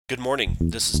Good morning.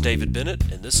 This is David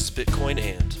Bennett, and this is Bitcoin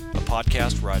And, a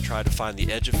podcast where I try to find the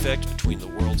edge effect between the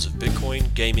worlds of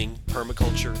Bitcoin, gaming,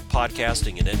 permaculture,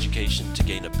 podcasting, and education to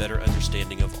gain a better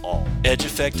understanding of all. Edge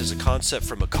effect is a concept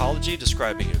from ecology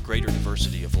describing a greater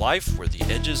diversity of life where the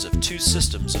edges of two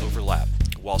systems overlap.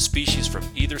 While species from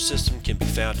either system can be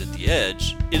found at the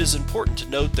edge, it is important to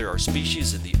note there are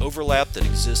species in the overlap that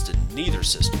exist in neither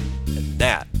system, and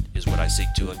that is what I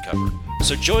seek to uncover.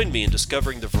 So join me in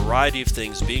discovering the variety of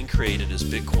things being created as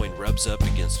Bitcoin rubs up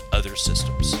against other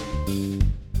systems.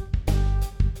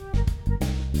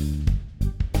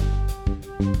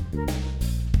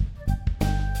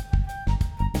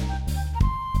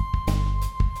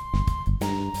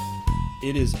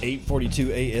 It is 8:42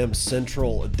 a.m.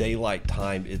 Central Daylight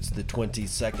Time. It's the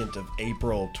 22nd of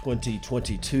April,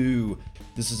 2022.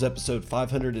 This is episode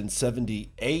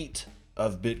 578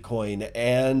 of Bitcoin.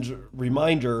 And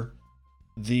reminder,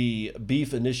 the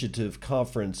Beef Initiative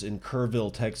Conference in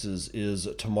Kerrville, Texas is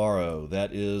tomorrow.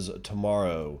 That is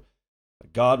tomorrow.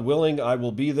 God willing, I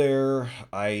will be there.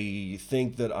 I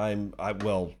think that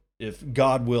if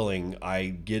God willing, I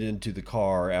get into the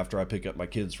car after I pick up my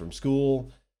kids from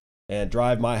school and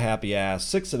drive my happy ass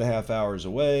 6.5 hours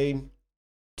away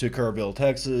to Kerrville,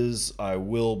 Texas. I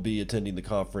will be attending the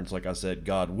conference, like I said,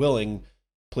 God willing.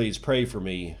 Please pray for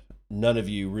me. None of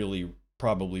you really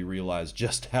probably realize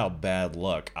just how bad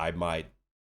luck I might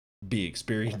be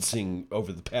experiencing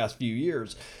over the past few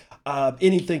years.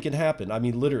 Anything can happen. I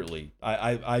mean, literally,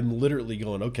 I'm literally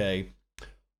going, okay,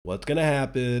 what's going to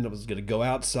happen? I was going to go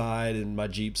outside and my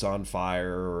Jeep's on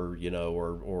fire,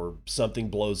 or something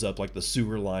blows up, like the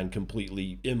sewer line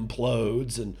completely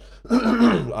implodes and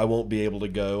I won't be able to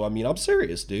go. I mean, I'm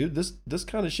serious, dude. This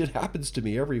kind of shit happens to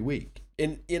me every week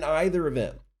in either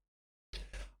event.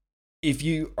 If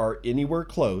you are anywhere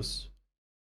close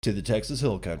to the Texas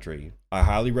Hill Country, I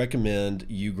highly recommend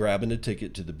you grabbing a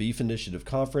ticket to the Beef Initiative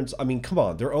Conference. I mean, come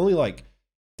on, they're like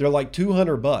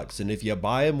 $200, and if you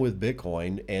buy them with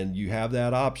Bitcoin and you have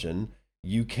that option,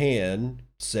 you can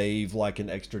save like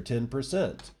an extra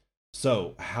 10%.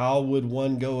 So how would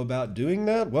one go about doing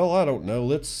that? Well, I don't know.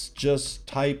 Let's just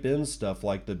type in stuff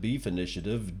like the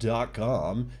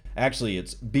beefinitiative.com. Actually,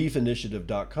 it's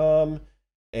beefinitiative.com.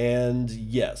 And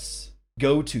yes,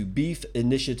 go to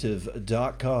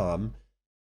beefinitiative.com.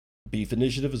 Beef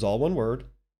Initiative is all one word.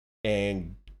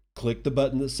 And click the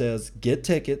button that says Get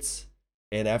Tickets.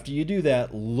 And after you do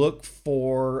that, look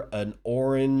for an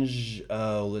orange,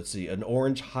 an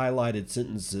orange highlighted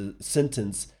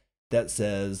sentence that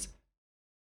says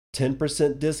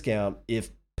 10% discount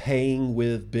if paying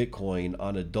with Bitcoin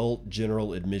on adult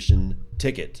general admission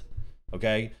ticket.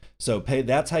 Okay? So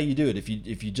that's how you do it. If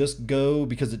you just go,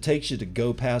 because it takes you to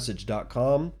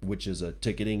gopassage.com, which is a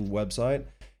ticketing website.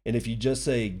 And if you just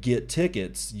say get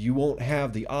tickets, you won't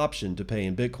have the option to pay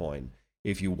in Bitcoin.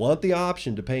 If you want the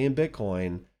option to pay in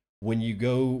Bitcoin, when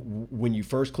you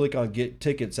first click on get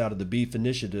tickets out of the Beef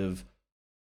Initiative,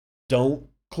 don't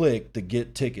click the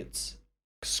get tickets.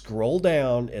 Scroll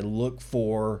down and look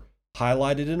for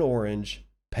highlighted in orange,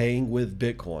 paying with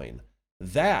Bitcoin.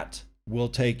 That will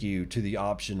take you to the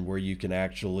option where you can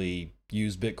actually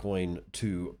use Bitcoin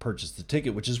to purchase the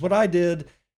ticket, which is what I did.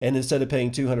 And instead of paying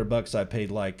 $200, I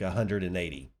paid like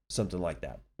 $180, something like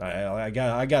that. I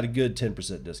got a good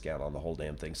 10% discount on the whole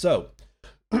damn thing. So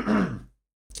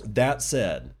that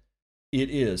said, it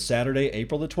is Saturday,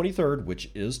 April the 23rd, which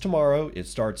is tomorrow. It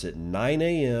starts at 9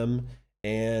 a.m.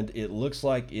 and it looks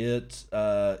like it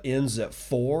ends at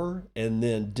 4, and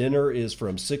then dinner is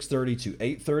from 6:30 to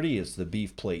 8:30. It's the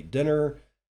beef plate dinner.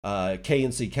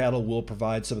 K&C Cattle will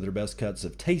provide some of their best cuts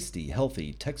of tasty,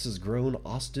 healthy, Texas-grown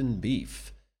Austin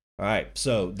beef. All right,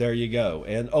 so there you go.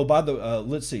 And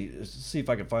let's see if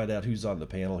I can find out who's on the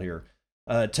panel here.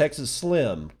 Texas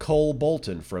Slim, Cole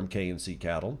Bolton from K&C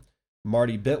Cattle.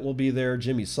 Marty Bent will be there.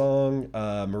 Jimmy Song,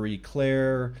 Marie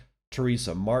Claire,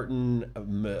 Teresa Martin,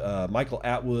 Michael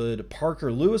Atwood,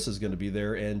 Parker Lewis is going to be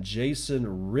there, and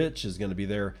Jason Rich is going to be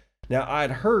there. Now, I'd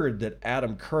heard that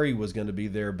Adam Curry was going to be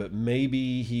there, but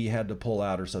maybe he had to pull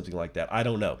out or something like that. I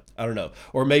don't know.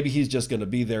 Or maybe he's just going to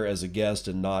be there as a guest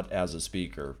and not as a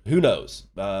speaker. Who knows?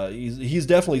 He's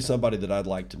definitely somebody that I'd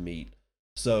like to meet.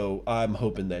 So I'm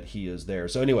hoping that he is there.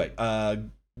 So anyway,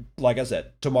 like I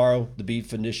said, tomorrow, the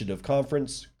Beef Initiative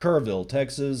Conference, Kerrville,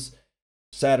 Texas.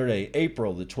 Saturday,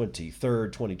 April the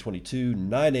 23rd, 2022,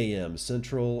 9 a.m.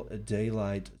 Central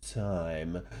Daylight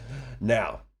Time.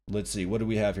 Now, let's see, what do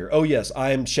we have here? Oh, yes,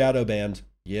 I am shadow banned.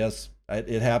 Yes,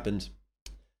 it happened.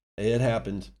 It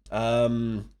happened.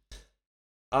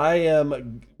 I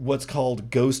am what's called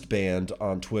ghost banned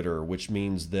on Twitter, which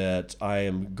means that I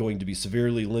am going to be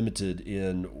severely limited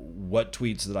in what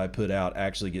tweets that I put out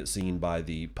actually get seen by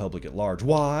the public at large.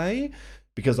 Why?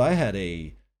 Because I had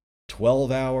a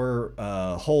 12-hour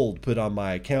hold put on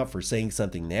my account for saying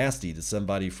something nasty to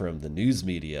somebody from the news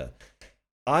media.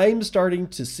 I'm starting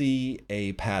to see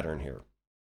a pattern here.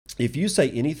 If you say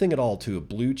anything at all to a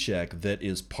blue check that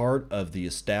is part of the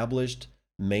established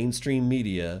mainstream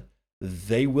media,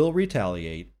 they will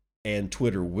retaliate and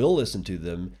Twitter will listen to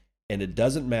them. And it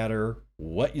doesn't matter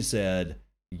what you said,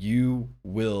 you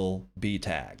will be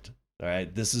tagged. All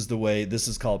right. This is the way, this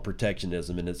is called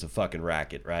protectionism and it's a fucking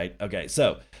racket, right? Okay.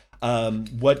 So,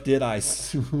 what did I,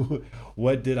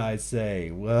 what did I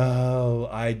say? Well,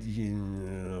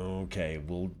 okay,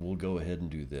 we'll go ahead and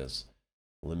do this.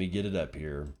 Let me get it up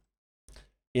here.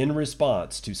 In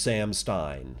response to Sam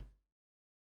Stein,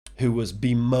 who was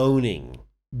bemoaning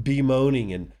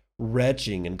and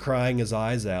retching and crying his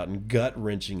eyes out and gut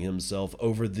wrenching himself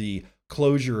over the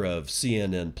closure of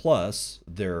CNN Plus,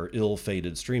 their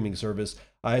ill-fated streaming service.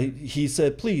 He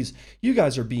said, please, you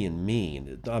guys are being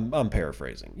mean. I'm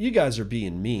paraphrasing. You guys are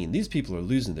being mean. These people are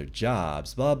losing their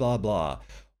jobs, blah, blah, blah.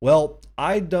 Well,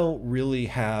 I don't really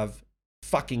have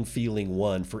fucking feeling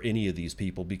one for any of these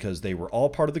people because they were all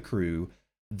part of the crew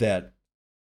that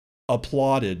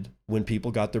applauded when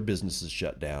people got their businesses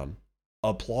shut down,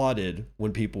 applauded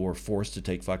when people were forced to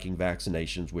take fucking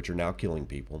vaccinations, which are now killing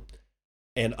people,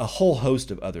 and a whole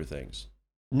host of other things.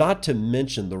 Not to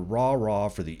mention the rah-rah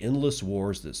for the endless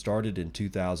wars that started in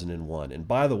 2001. And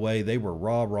by the way, they were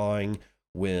rah-rahing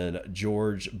when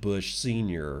George Bush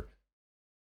Sr.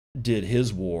 did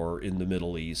his war in the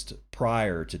Middle East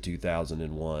prior to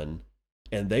 2001.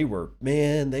 And they were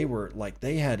like,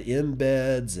 they had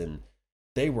embeds and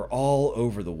they were all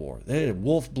over the war. They had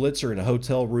Wolf Blitzer in a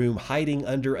hotel room hiding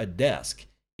under a desk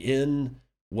in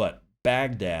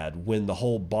Baghdad when the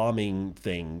whole bombing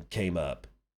thing came up.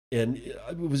 And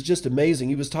it was just amazing.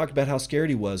 He was talking about how scared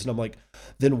he was. And I'm like,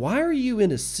 then why are you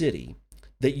in a city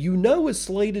that you know is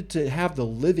slated to have the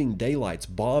living daylights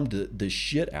bombed the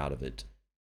shit out of it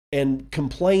and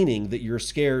complaining that you're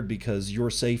scared because your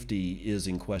safety is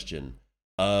in question?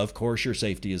 Of course, your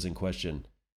safety is in question.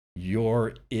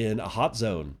 You're in a hot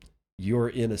zone. You're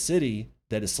in a city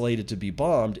that is slated to be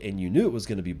bombed and you knew it was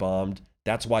going to be bombed.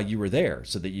 That's why you were there,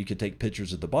 so that you could take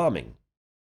pictures of the bombing.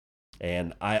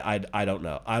 And I don't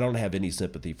know. I don't have any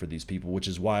sympathy for these people, which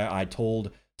is why I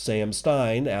told Sam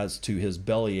Stein, as to his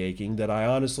belly aching, that I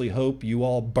honestly hope you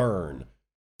all burn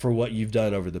for what you've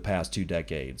done over the past 2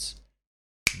 decades.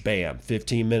 Bam.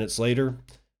 15 minutes later,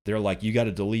 they're like, you got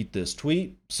to delete this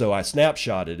tweet. So I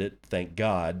snapshotted it, thank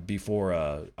God, before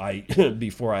I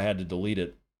had to delete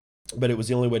it. But it was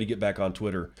the only way to get back on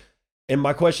Twitter. And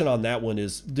my question on that one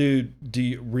is, dude, do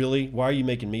you really? Why are you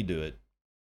making me do it?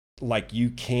 Like, you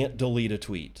can't delete a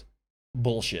tweet.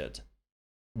 Bullshit.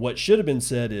 What should have been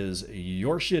said is,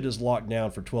 your shit is locked down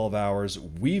for 12 hours.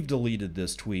 We've deleted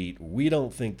this tweet. We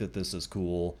don't think that this is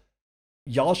cool.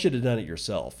 Y'all should have done it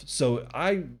yourself. So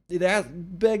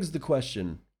it begs the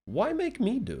question, why make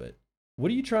me do it?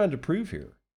 What are you trying to prove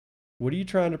here? What are you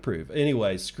trying to prove?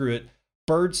 Anyway, screw it.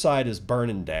 Birdside is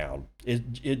burning down.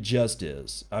 It just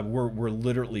is. We're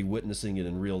literally witnessing it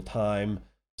in real time.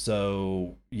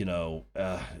 So,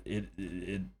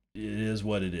 it is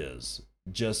what it is.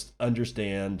 Just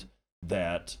understand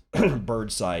that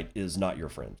Birdside is not your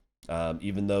friend,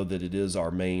 even though that it is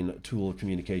our main tool of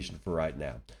communication for right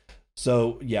now.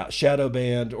 So, yeah, shadow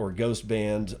banned or ghost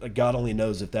banned. God only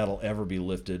knows if that'll ever be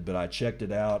lifted, but I checked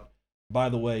it out. By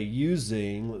the way,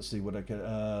 using, let's see what I can,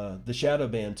 the shadow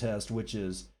ban test, which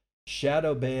is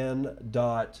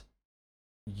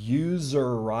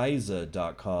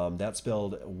shadowban.useriza.com. That's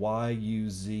spelled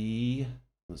Y-U-Z,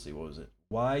 let's see, what was it?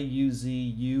 Y-U-Z-U-R-I-S-A.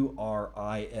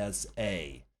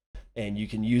 And you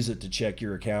can use it to check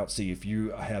your account, see if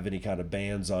you have any kind of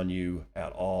bans on you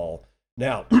at all.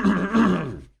 Now,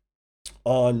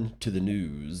 on to the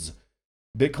news.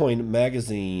 Bitcoin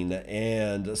Magazine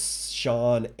and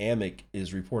Sean Amick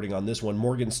is reporting on this one.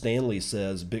 Morgan Stanley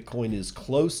says Bitcoin is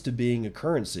close to being a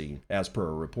currency, as per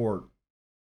a report.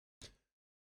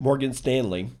 Morgan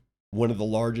Stanley, one of the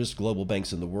largest global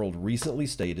banks in the world, recently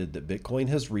stated that Bitcoin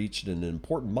has reached an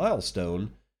important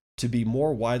milestone to be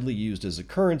more widely used as a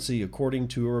currency, according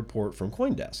to a report from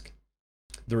CoinDesk.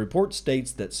 The report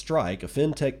states that Strike, a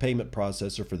fintech payment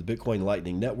processor for the Bitcoin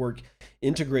Lightning Network,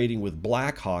 integrating with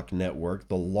Blackhawk Network,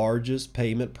 the largest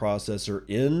payment processor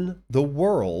in the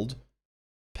world,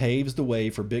 paves the way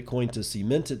for Bitcoin to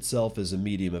cement itself as a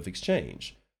medium of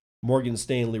exchange. Morgan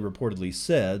Stanley reportedly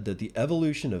said that the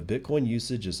evolution of Bitcoin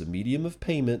usage as a medium of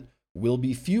payment will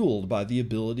be fueled by the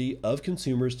ability of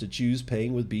consumers to choose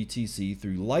paying with BTC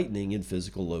through Lightning in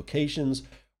physical locations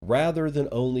rather than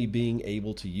only being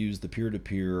able to use the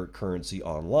peer-to-peer currency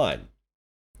online.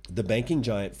 The banking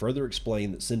giant further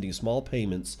explained that sending small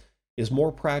payments is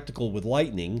more practical with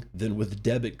Lightning than with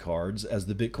debit cards, as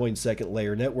the Bitcoin second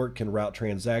layer network can route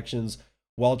transactions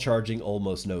while charging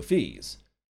almost no fees.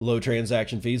 Low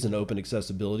transaction fees and open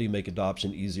accessibility make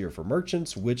adoption easier for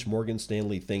merchants, which Morgan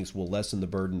Stanley thinks will lessen the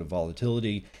burden of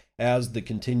volatility, as the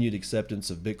continued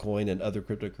acceptance of Bitcoin and other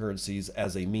cryptocurrencies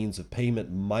as a means of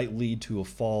payment might lead to a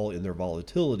fall in their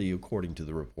volatility, according to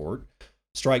the report.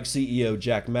 Strike CEO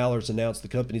Jack Mallers announced the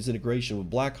company's integration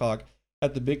with BlackRock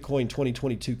at the Bitcoin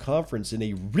 2022 conference in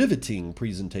a riveting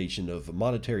presentation of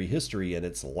monetary history and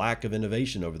its lack of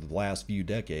innovation over the last few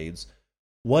decades.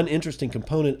 One interesting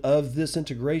component of this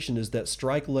integration is that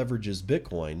Strike leverages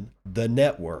Bitcoin, the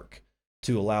network,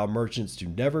 to allow merchants to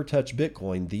never touch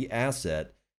Bitcoin, the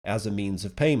asset, as a means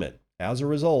of payment. As a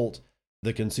result,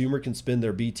 the consumer can spend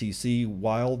their BTC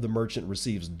while the merchant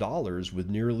receives dollars with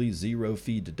nearly zero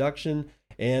fee deduction,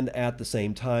 and at the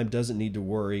same time doesn't need to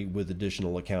worry with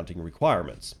additional accounting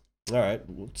requirements. All right,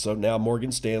 so now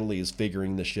Morgan Stanley is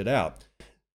figuring this shit out.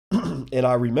 And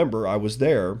I remember I was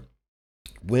there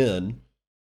when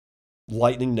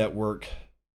Lightning Network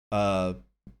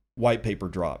white paper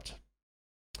dropped.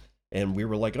 And we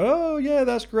were like, oh, yeah,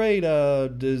 that's great.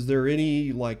 Is there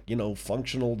any,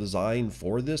 functional design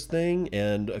for this thing?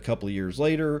 And a couple of years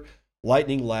later,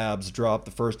 Lightning Labs dropped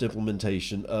the first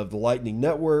implementation of the Lightning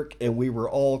Network, and we were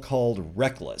all called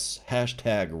reckless,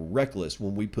 #reckless,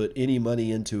 when we put any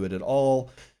money into it at all.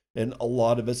 And a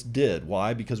lot of us did.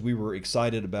 Why? Because we were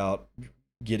excited about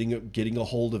getting a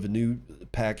hold of a new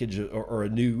package or a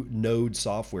new node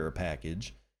software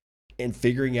package and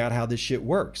figuring out how this shit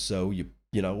works. So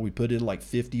we put in like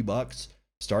 $50,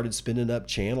 started spinning up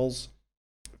channels,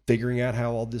 figuring out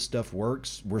how all this stuff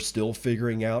works. We're still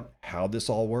figuring out how this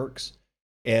all works.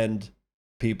 And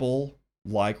people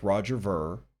like Roger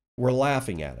Ver were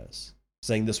laughing at us,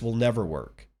 saying this will never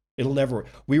work. It'll never work.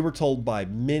 We were told by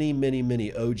many, many,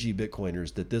 many OG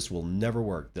Bitcoiners that this will never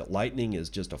work, that Lightning is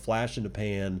just a flash in the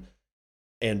pan.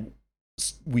 And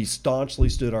we staunchly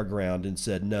stood our ground and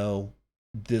said, no,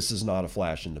 this is not a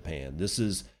flash in the pan. This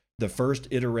is the first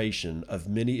iteration of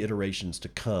many iterations to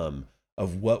come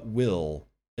of what will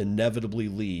inevitably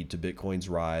lead to Bitcoin's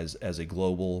rise as a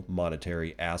global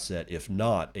monetary asset, if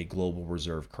not a global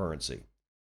reserve currency.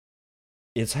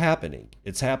 It's happening.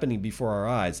 It's happening before our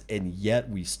eyes, and yet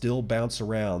we still bounce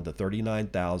around the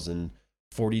 39,000,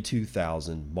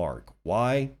 42,000 mark.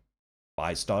 Why?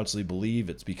 I staunchly believe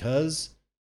it's because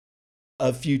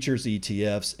of futures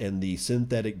ETFs and the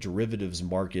synthetic derivatives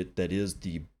market that is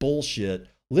the bullshit.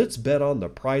 Let's bet on the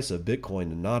price of Bitcoin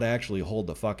and not actually hold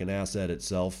the fucking asset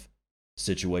itself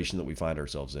situation that we find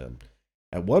ourselves in.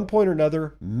 At one point or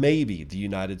another, maybe the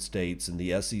United States and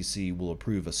the SEC will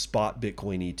approve a spot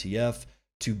Bitcoin ETF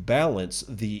to balance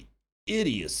the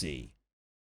idiocy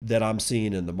that I'm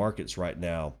seeing in the markets right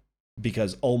now,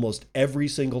 because almost every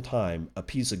single time a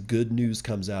piece of good news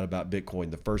comes out about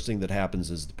Bitcoin, the first thing that happens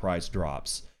is the price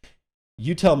drops.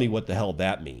 You tell me what the hell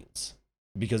that means.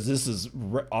 Because this is,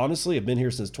 honestly, I've been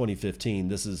here since 2015.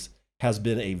 This has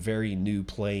been a very new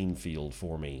playing field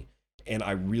for me. And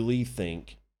I really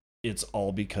think it's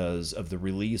all because of the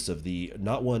release of the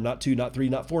not one, not two, not three,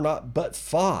 not four, but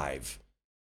 5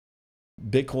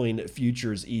 Bitcoin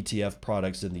futures ETF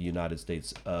products in the United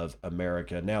States of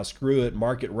America. Now, screw it,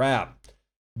 market wrap.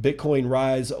 Bitcoin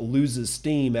rise loses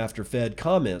steam after Fed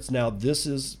comments. Now, this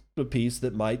is a piece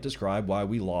that might describe why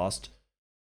we lost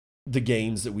the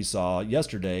gains that we saw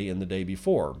yesterday and the day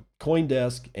before.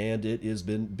 CoinDesk, and it has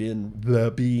been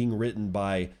being written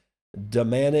by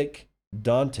Dominic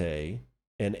Dante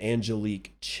and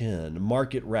Angelique Chen.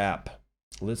 Market wrap.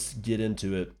 Let's get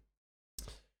into it.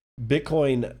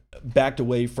 Bitcoin backed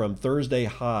away from Thursday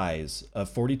highs of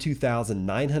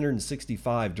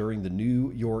 42,965 during the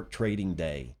New York trading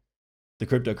day. The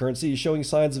cryptocurrency is showing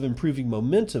signs of improving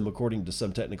momentum according to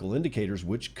some technical indicators,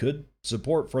 which could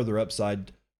support further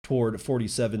upside toward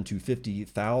 $47,000 to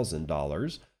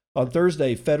 $50,000. On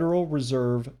Thursday, Federal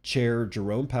Reserve Chair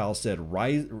Jerome Powell said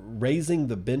raising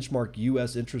the benchmark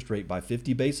U.S. interest rate by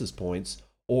 50 basis points,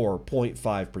 or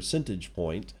 0.5 percentage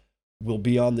point, will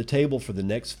be on the table for the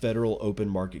next Federal Open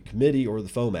Market Committee, or the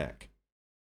FOMAC,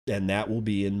 and that will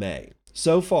be in May.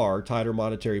 So far, tighter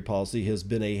monetary policy has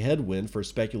been a headwind for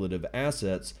speculative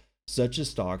assets such as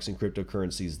stocks and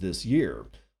cryptocurrencies this year.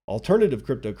 Alternative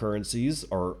cryptocurrencies,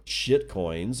 or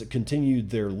shitcoins, continued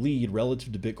their lead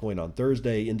relative to Bitcoin on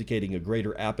Thursday, indicating a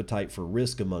greater appetite for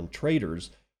risk among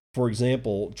traders, For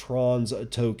example, Tron's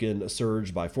token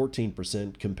surged by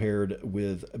 14% compared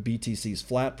with BTC's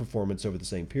flat performance over the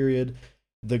same period.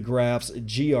 The graph's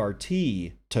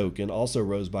GRT token also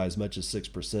rose by as much as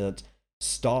 6%.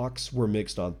 Stocks were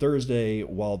mixed on Thursday,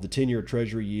 while the 10-year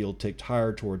Treasury yield ticked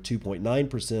higher toward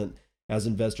 2.9% as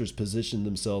investors positioned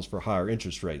themselves for higher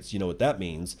interest rates. You know what that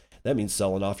means? That means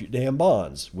selling off your damn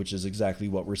bonds, which is exactly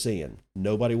what we're seeing.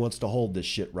 Nobody wants to hold this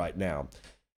shit right now.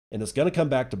 And it's going to come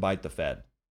back to bite the Fed.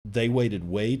 They waited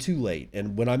way too late.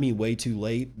 And when I mean way too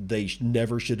late, they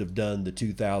never should have done the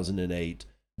 2008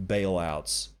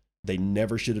 bailouts. They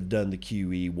never should have done the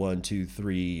QE 1, 2,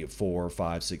 3, 4,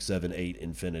 5, 6, 7, 8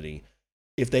 infinity.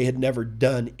 If they had never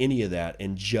done any of that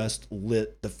and just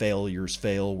let the failures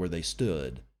fail where they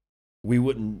stood, we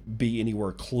wouldn't be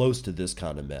anywhere close to this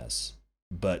kind of mess.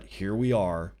 But here we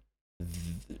are.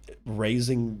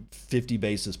 Raising 50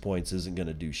 basis points isn't going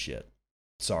to do shit.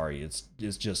 Sorry, it's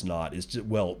just not. It's just,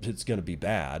 well, it's going to be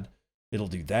bad. It'll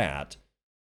do that.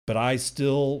 But I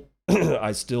still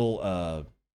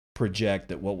project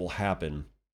that what will happen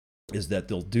is that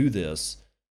they'll do this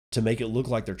to make it look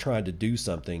like they're trying to do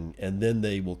something, and then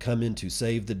they will come in to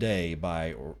save the day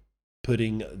by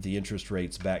putting the interest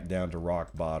rates back down to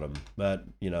rock bottom. But,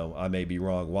 I may be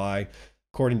wrong. Why?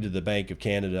 According to the Bank of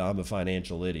Canada, I'm a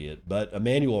financial idiot. But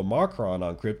Emmanuel Macron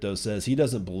on crypto says he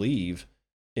doesn't believe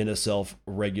in a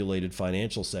self-regulated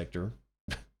financial sector.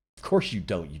 Of course you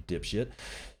don't, you dipshit.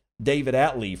 David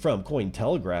Atlee from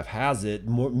Cointelegraph has it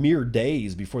mere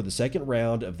days before the second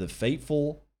round of the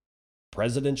fateful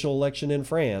presidential election in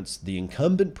France, the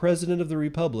incumbent president of the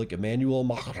Republic, Emmanuel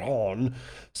Macron,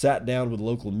 sat down with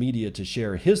local media to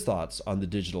share his thoughts on the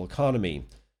digital economy.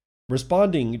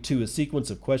 Responding to a sequence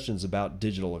of questions about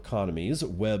digital economies,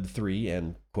 Web3,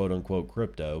 and quote-unquote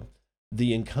crypto,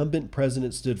 the incumbent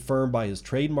president stood firm by his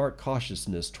trademark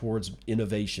cautiousness towards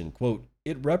innovation. Quote,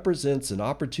 "It represents an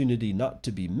opportunity not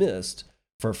to be missed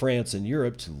for France and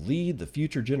Europe to lead the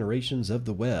future generations of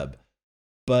the web.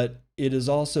 But it is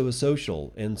also a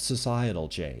social and societal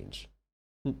change."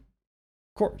 Of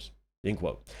course, end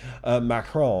quote.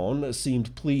 Macron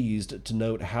seemed pleased to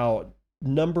note how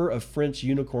number of French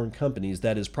unicorn companies,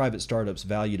 that is private startups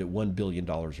valued at $1 billion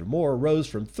or more, rose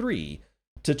from 3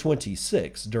 to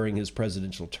 26 during his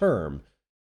presidential term,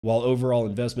 while overall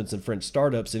investments in French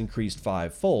startups increased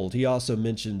fivefold. He also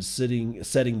mentioned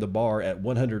setting the bar at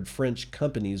 100 French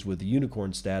companies with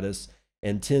unicorn status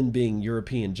and 10 being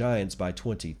European giants by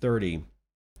 2030.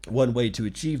 One way to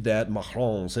achieve that,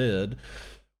 Macron said,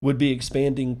 would be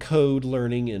expanding code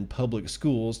learning in public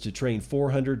schools to train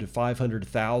 400 to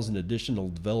 500,000 additional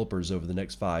developers over the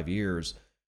next 5 years.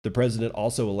 The president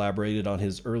also elaborated on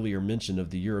his earlier mention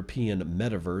of the European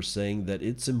metaverse, saying that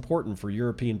it's important for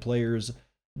European players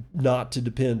not to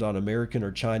depend on American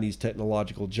or Chinese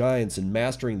technological giants in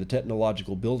mastering the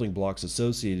technological building blocks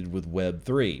associated with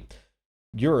Web3.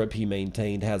 Europe, he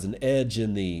maintained, has an edge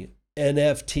in the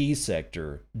NFT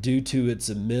sector due to its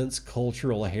immense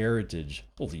cultural heritage.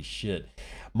 Holy shit.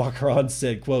 Macron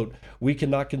said, quote, "We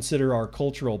cannot consider our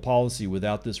cultural policy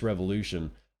without this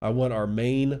revolution. I want our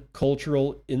main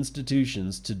cultural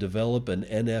institutions to develop an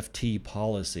NFT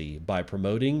policy by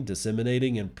promoting,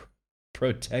 disseminating, and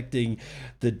protecting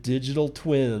the digital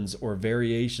twins or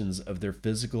variations of their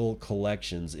physical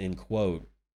collections," end quote.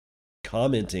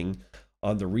 Commenting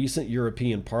on the recent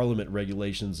European Parliament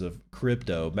regulations of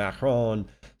crypto, Macron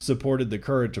supported the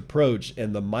current approach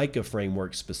and the MiCA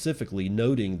framework specifically,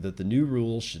 noting that the new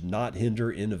rules should not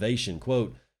hinder innovation.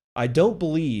 Quote, "I don't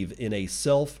believe in a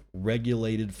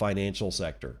self-regulated financial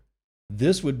sector.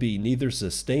 This would be neither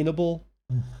sustainable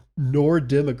nor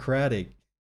democratic."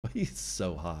 He's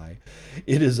so high.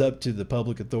 "It is up to the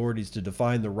public authorities to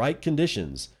define the right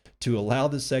conditions to allow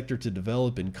the sector to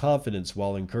develop in confidence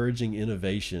while encouraging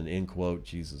innovation," end quote.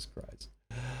 Jesus Christ.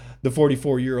 The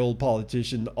 44-year-old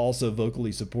politician also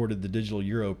vocally supported the Digital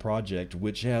Euro project,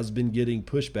 which has been getting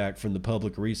pushback from the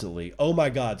public recently. Oh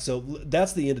my God. So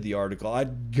that's the end of the article.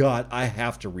 I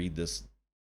have to read this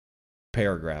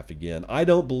paragraph again. "I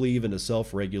don't believe in a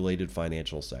self-regulated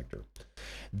financial sector.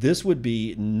 This would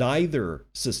be neither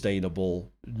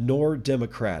sustainable nor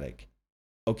democratic."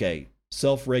 Okay,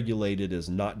 self-regulated is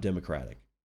not democratic.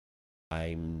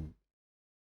 I'm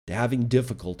having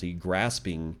difficulty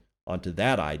grasping onto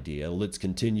that idea. Let's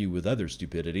continue with other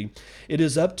stupidity. "It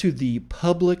is up to the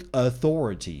public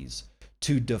authorities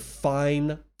to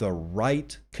define the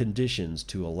right conditions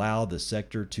to allow the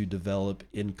sector to develop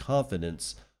in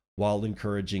confidence while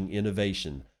encouraging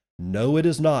innovation." No, it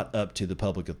is not up to the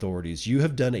public authorities. You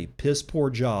have done a piss poor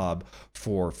job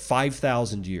for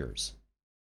 5,000 years.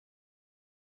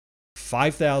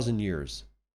 5,000 years.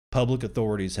 Public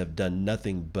authorities have done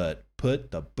nothing but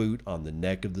put the boot on the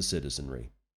neck of the citizenry.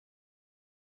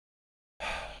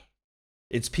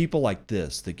 It's people like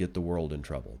this that get the world in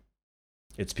trouble.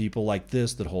 It's people like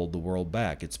this that hold the world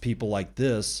back. It's people like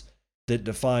this that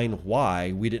define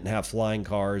why we didn't have flying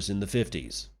cars in the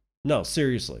 50s. No,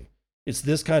 seriously. It's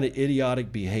this kind of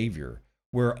idiotic behavior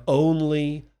where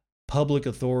only public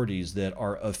authorities that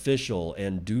are official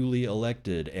and duly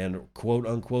elected and quote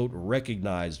unquote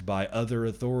recognized by other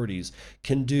authorities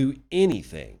can do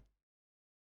anything.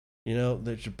 You know,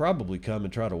 they should probably come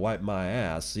and try to wipe my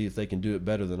ass, see if they can do it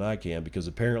better than I can, because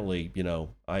apparently, you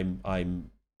know, I'm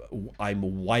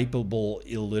wipeable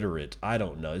illiterate. I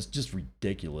don't know. It's just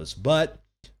ridiculous. But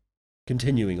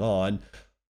continuing on,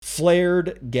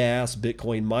 flared gas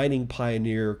Bitcoin mining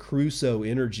pioneer Crusoe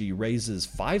Energy raises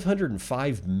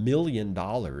 $505 million.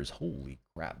 Holy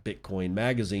crap. Bitcoin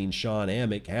Magazine, Sean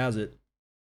Amick has it.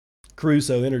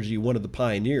 Crusoe Energy, one of the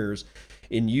pioneers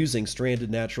in using stranded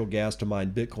natural gas to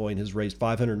mine Bitcoin, has raised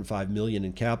 $505 million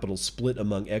in capital split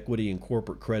among equity and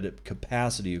corporate credit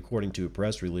capacity, according to a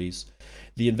press release.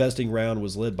 The investing round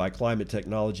was led by climate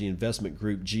technology investment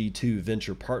group G2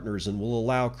 Venture Partners and will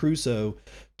allow Crusoe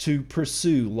to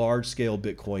pursue large-scale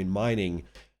Bitcoin mining.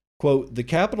 Quote, the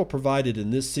capital provided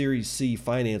in this Series C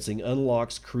financing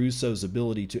unlocks Crusoe's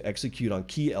ability to execute on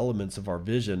key elements of our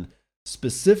vision.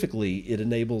 Specifically, it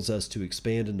enables us to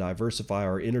expand and diversify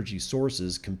our energy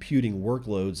sources, computing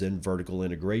workloads, and vertical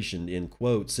integration, end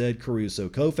quote, said Crusoe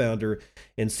co-founder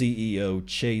and CEO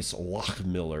Chase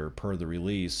Lochmiller, per the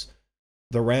release.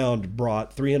 The round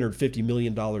brought $350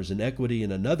 million in equity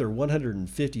and another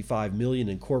 $155 million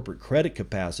in corporate credit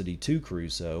capacity to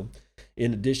Crusoe.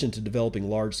 In addition to developing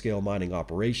large-scale mining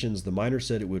operations, the miner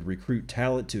said it would recruit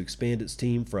talent to expand its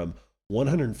team from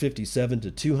 157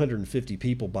 to 250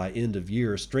 people by end of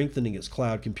year, strengthening its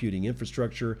cloud computing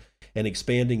infrastructure and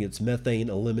expanding its methane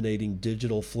eliminating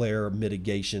digital flare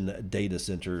mitigation data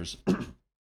centers.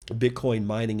 Bitcoin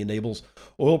mining enables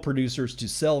oil producers to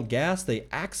sell gas they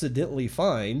accidentally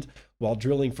find while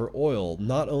drilling for oil,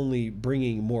 not only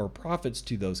bringing more profits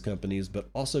to those companies, but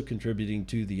also contributing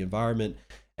to the environment,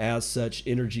 as such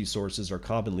energy sources are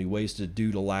commonly wasted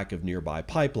due to lack of nearby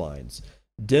pipelines.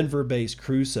 Denver-based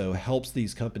Crusoe helps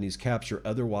these companies capture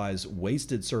otherwise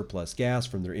wasted surplus gas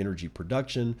from their energy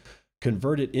production,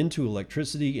 convert it into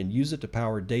electricity, and use it to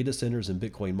power data centers and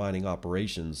Bitcoin mining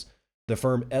operations. The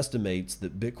firm estimates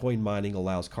that Bitcoin mining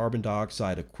allows carbon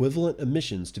dioxide equivalent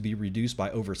emissions to be reduced by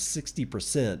over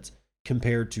 60%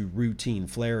 compared to routine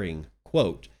flaring.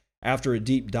 Quote, after a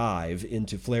deep dive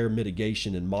into flare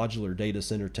mitigation and modular data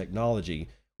center technology,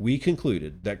 we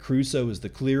concluded that Crusoe is the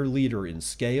clear leader in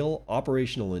scale,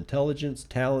 operational intelligence,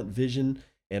 talent, vision,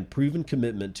 and proven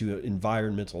commitment to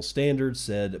environmental standards,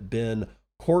 said Ben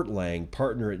Kortlang,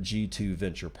 partner at G2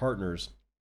 Venture Partners.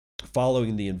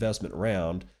 Following the investment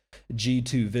round,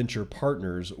 G2 Venture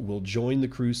Partners will join the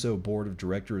Crusoe board of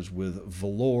directors with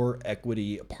Valor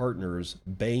Equity Partners,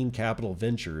 Bain Capital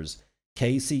Ventures,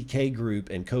 KCK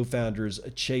Group, and co-founders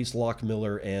Chase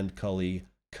Lochmiller and Cully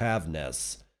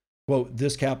Kavnes. Quote,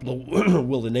 this capital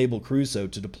will enable Crusoe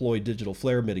to deploy digital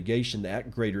flare mitigation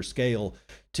at greater scale,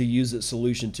 to use its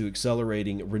solution to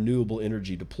accelerating renewable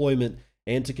energy deployment,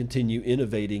 and to continue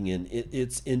innovating in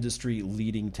its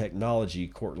industry-leading technology,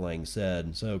 Kortlang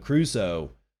said. So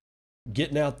Crusoe,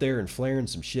 getting out there and flaring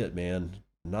some shit, man.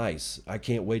 Nice. I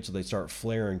can't wait till they start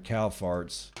flaring cow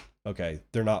farts. Okay,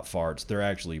 they're not farts. They're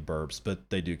actually burps, but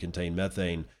they do contain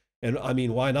methane. And I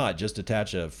mean, why not just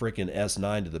attach a freaking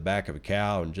S9 to the back of a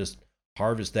cow and just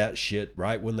harvest that shit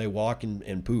right when they walk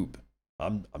and poop?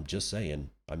 I'm just saying.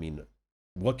 I mean,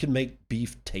 what can make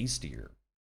beef tastier?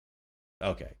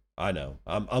 Okay, I know.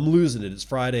 I'm losing it. It's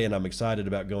Friday and I'm excited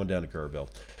about going down to Kerrville.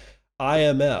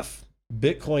 IMF.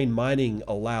 Bitcoin mining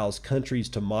allows countries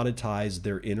to monetize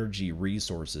their energy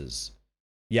resources.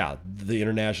 Yeah, the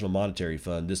International Monetary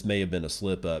Fund. This may have been a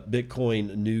slip up.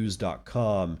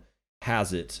 BitcoinNews.com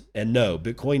has it. And no,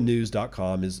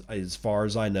 BitcoinNews.com is, as far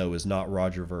as I know, is not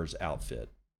Roger Ver's outfit.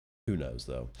 Who knows,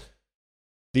 though?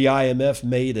 The IMF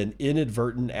made an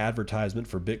inadvertent advertisement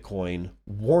for Bitcoin,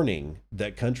 warning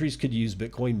that countries could use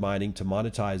Bitcoin mining to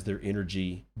monetize their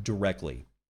energy directly.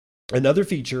 Another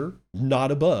feature,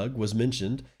 not a bug, was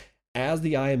mentioned. As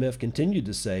the IMF continued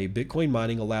to say, Bitcoin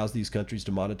mining allows these countries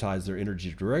to monetize their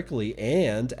energy directly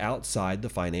and outside the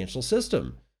financial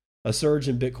system. A surge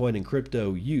in Bitcoin and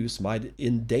crypto use might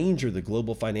endanger the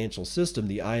global financial system,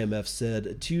 the IMF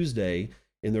said Tuesday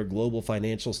in their Global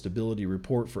Financial Stability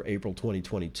Report for April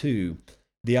 2022.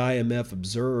 The IMF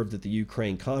observed that the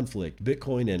Ukraine conflict,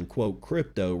 Bitcoin, and, quote,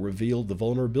 crypto revealed the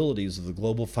vulnerabilities of the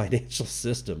global financial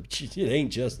system. It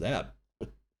ain't just that.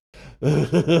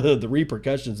 The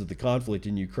repercussions of the conflict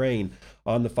in Ukraine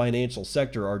on the financial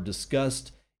sector are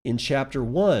discussed in Chapter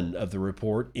 1 of the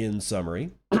report. In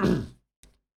summary,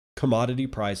 commodity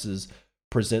prices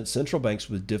present central banks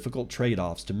with difficult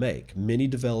trade-offs to make. Many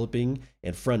developing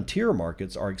and frontier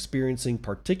markets are experiencing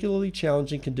particularly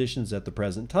challenging conditions at the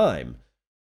present time.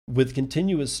 With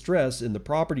continuous stress in the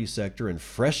property sector and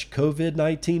fresh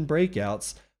COVID-19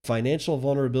 breakouts, financial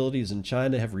vulnerabilities in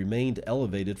China have remained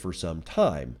elevated for some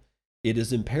time. It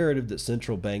is imperative that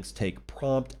central banks take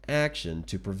prompt action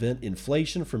to prevent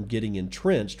inflation from getting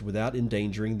entrenched without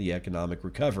endangering the economic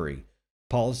recovery.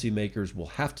 Policymakers will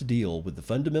have to deal with the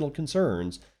fundamental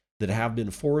concerns that have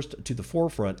been forced to the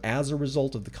forefront as a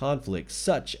result of the conflict,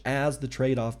 such as the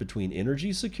trade-off between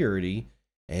energy security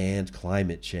and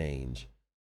climate change.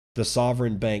 The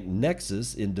sovereign bank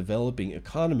nexus in developing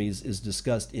economies is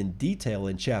discussed in detail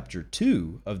in Chapter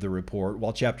 2 of the report,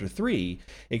 while Chapter 3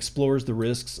 explores the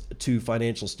risks to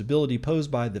financial stability posed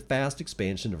by the fast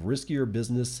expansion of riskier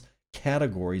business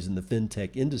categories in the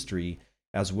fintech industry,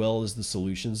 as well as the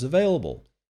solutions available.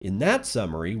 In that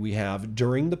summary, we have,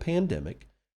 during the pandemic,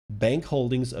 bank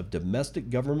holdings of domestic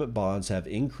government bonds have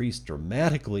increased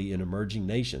dramatically in emerging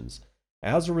nations.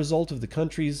 As a result of the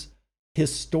country's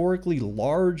historically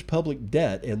large public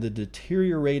debt and the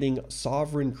deteriorating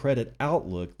sovereign credit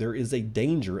outlook, there is a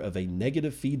danger of a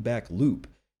negative feedback loop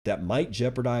that might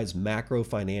jeopardize macro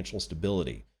financial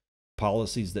stability.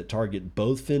 Policies that target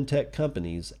both fintech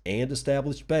companies and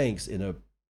established banks in a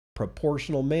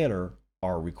proportional manner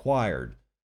are required.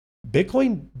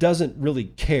 Bitcoin doesn't really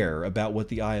care about what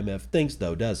the IMF thinks,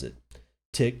 though, does it?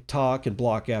 Tick tock and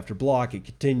block after block, it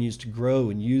continues to grow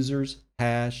in users,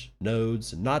 hash,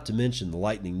 nodes, and not to mention the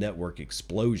Lightning Network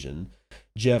explosion.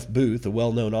 Jeff Booth, a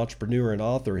well-known entrepreneur and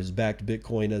author, has backed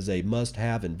Bitcoin as a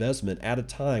must-have investment at a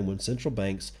time when central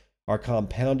banks are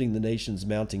compounding the nation's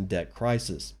mounting debt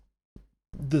crisis.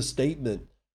 The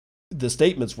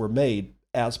statements were made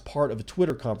as part of a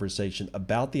Twitter conversation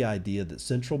about the idea that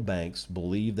central banks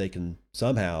believe they can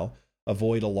somehow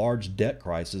avoid a large debt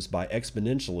crisis by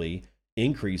exponentially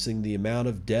increasing the amount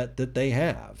of debt that they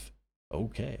have.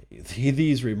 Okay,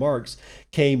 these remarks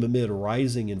came amid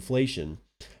rising inflation.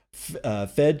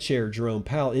 Fed Chair Jerome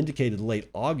Powell indicated late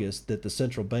August that the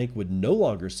central bank would no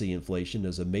longer see inflation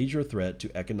as a major threat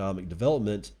to economic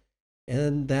development,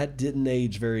 and that didn't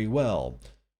age very well.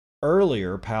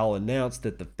 Earlier, Powell announced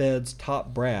that the Fed's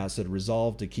top brass had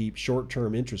resolved to keep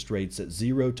short-term interest rates at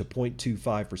 0 to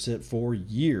 0.25% for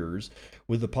years,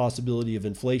 with the possibility of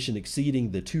inflation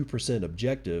exceeding the 2%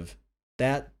 objective.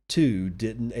 That, too,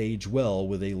 didn't age well,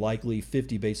 with a likely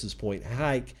 50 basis point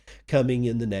hike coming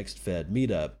in the next Fed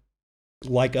meetup.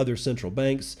 Like other central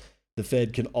banks, the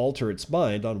Fed can alter its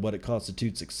mind on what it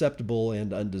constitutes acceptable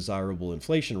and undesirable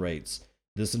inflation rates.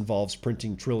 This involves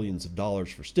printing trillions of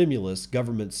dollars for stimulus.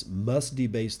 Governments must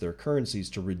debase their currencies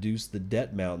to reduce the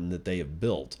debt mountain that they have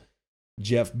built.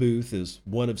 Jeff Booth is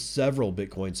one of several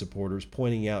Bitcoin supporters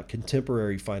pointing out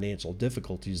contemporary financial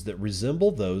difficulties that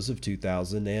resemble those of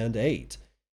 2008.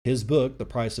 His book, The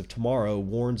Price of Tomorrow,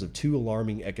 warns of two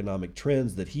alarming economic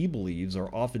trends that he believes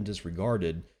are often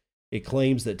disregarded. It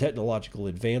claims that technological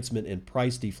advancement and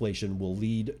price deflation will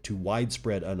lead to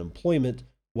widespread unemployment,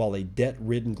 while a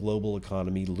debt-ridden global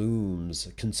economy looms.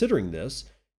 Considering this,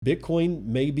 Bitcoin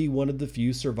may be one of the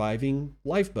few surviving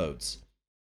lifeboats.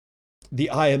 The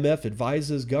IMF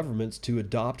advises governments to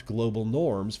adopt global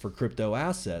norms for crypto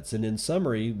assets, and in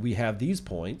summary, we have these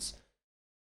points,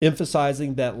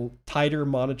 emphasizing that tighter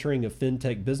monitoring of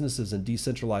fintech businesses and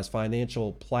decentralized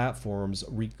financial platforms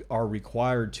are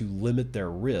required to limit their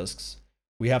risks.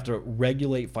 We have to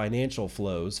regulate financial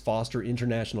flows, foster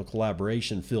international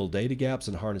collaboration, fill data gaps,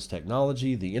 and harness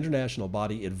technology. The international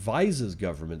body advises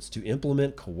governments to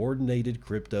implement coordinated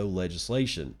crypto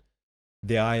legislation.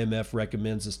 The IMF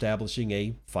recommends establishing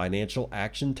a financial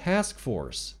action task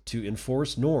force to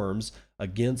enforce norms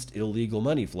against illegal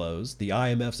money flows. The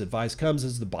IMF's advice comes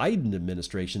as the Biden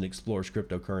administration explores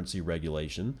cryptocurrency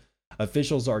regulation.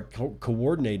 Officials are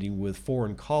coordinating with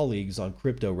foreign colleagues on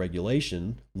crypto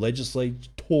regulation.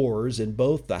 Legislators in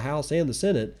both the House and the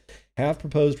Senate have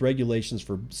proposed regulations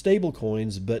for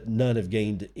stablecoins, but none have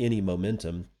gained any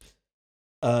momentum.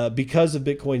 Because of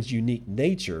Bitcoin's unique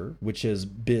nature, which has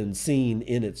been seen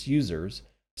in its users,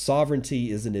 sovereignty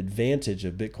is an advantage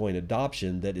of Bitcoin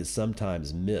adoption that is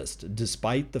sometimes missed.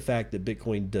 Despite the fact that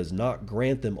Bitcoin does not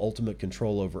grant them ultimate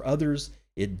control over others,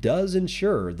 it does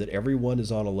ensure that everyone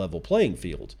is on a level playing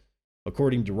field,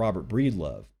 according to Robert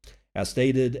Breedlove. As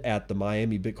stated at the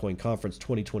Miami Bitcoin Conference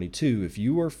 2022, if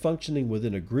you are functioning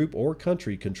within a group or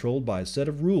country controlled by a set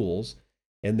of rules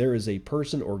and there is a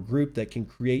person or group that can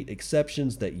create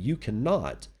exceptions that you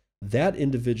cannot, that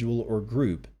individual or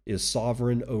group is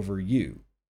sovereign over you.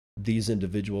 These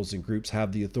individuals and groups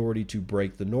have the authority to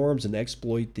break the norms and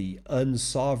exploit the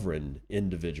unsovereign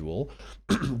individual.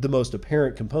 The most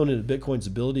apparent component of Bitcoin's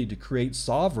ability to create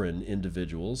sovereign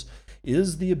individuals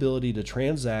is the ability to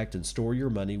transact and store your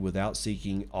money without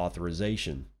seeking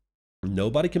authorization.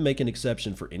 Nobody can make an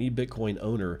exception for any Bitcoin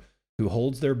owner who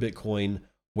holds their Bitcoin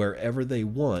wherever they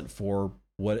want for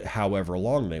however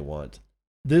long they want.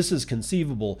 This is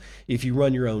conceivable if you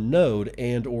run your own node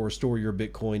and or store your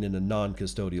Bitcoin in a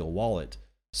non-custodial wallet.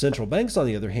 Central banks, on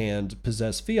the other hand,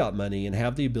 possess fiat money and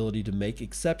have the ability to make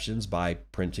exceptions by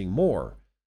printing more.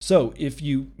 So if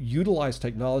you utilize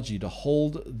technology to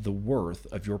hold the worth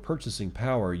of your purchasing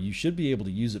power, you should be able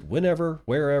to use it whenever,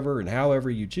 wherever, and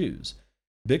however you choose.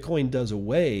 Bitcoin does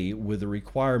away with the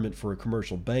requirement for a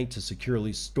commercial bank to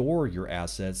securely store your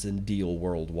assets and deal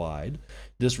worldwide.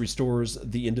 This restores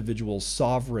the individual's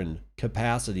sovereign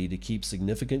capacity to keep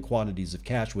significant quantities of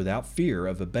cash without fear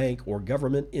of a bank or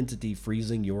government entity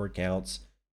freezing your accounts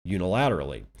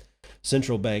unilaterally.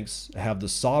 Central banks have the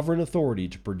sovereign authority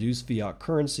to produce fiat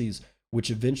currencies,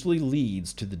 which eventually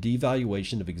leads to the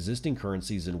devaluation of existing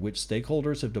currencies in which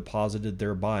stakeholders have deposited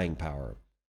their buying power.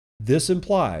 This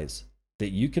implies that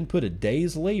you can put a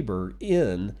day's labor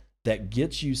in that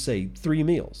gets you, say, 3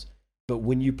 meals. But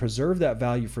when you preserve that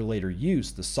value for later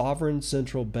use, the sovereign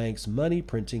central bank's money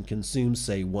printing consumes,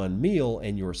 say, 1 meal,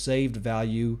 and your saved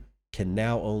value can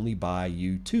now only buy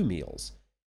you 2 meals.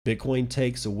 Bitcoin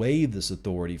takes away this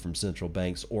authority from central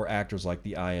banks or actors like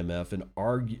the IMF and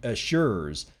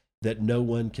assures that no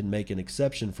one can make an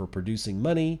exception for producing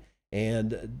money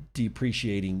and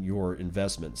depreciating your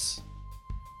investments.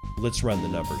 Let's run the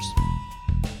numbers.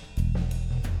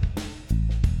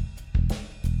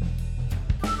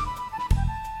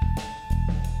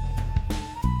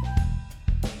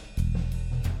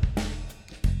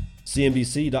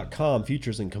 CNBC.com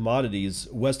futures and commodities.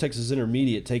 West Texas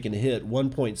Intermediate taking a hit,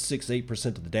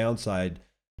 1.68% to the downside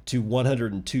to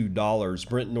 $102.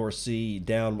 Brent North Sea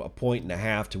down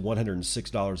 1.5 to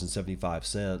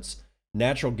 $106.75.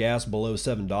 Natural gas below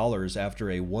 $7 after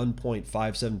a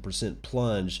 1.57%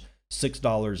 plunge,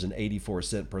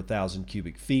 $6.84 per thousand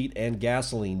cubic feet, and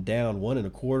gasoline down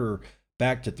 1.25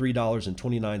 back to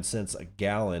 $3.29 a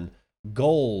gallon.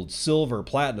 Gold, silver,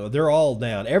 platinum, they're all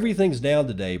down. Everything's down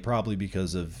today, probably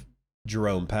because of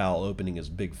Jerome Powell opening his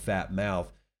big fat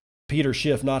mouth. Peter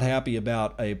Schiff not happy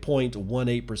about a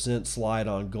 0.18% slide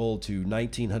on gold to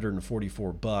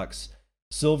 $1,944.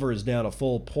 Silver is down a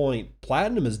full point.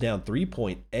 Platinum is down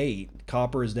 3.8.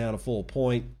 Copper is down a full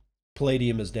point.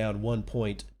 Palladium is down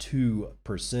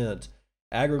 1.2%.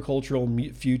 Agricultural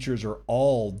futures are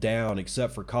all down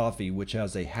except for coffee, which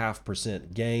has a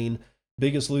 0.5% gain.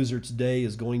 Biggest loser today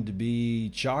is going to be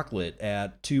chocolate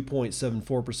at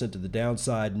 2.74% to the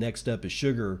downside. Next up is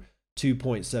sugar,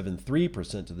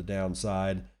 2.73% to the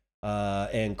downside.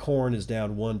 And corn is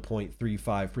down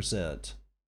 1.35%.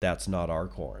 That's not our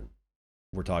corn.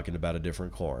 We're talking about a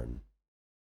different corn.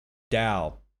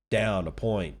 Dow down a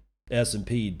point.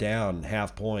 S&P down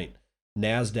 0.5 point.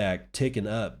 NASDAQ ticking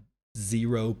up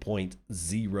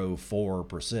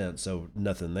 0.04%. So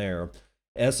nothing there.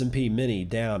 S&P Mini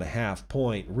down 0.5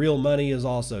 point. Real money is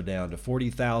also down to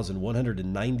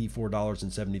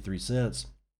 $40,194.73.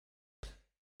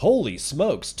 Holy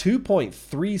smokes,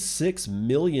 2.36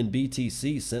 million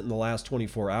BTC sent in the last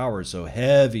 24 hours, so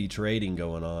heavy trading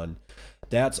going on.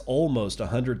 That's almost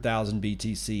 100,000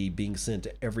 BTC being sent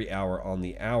every hour on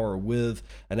the hour, with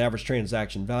an average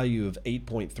transaction value of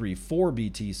 8.34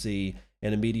 BTC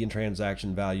and a median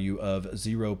transaction value of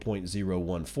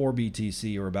 0.014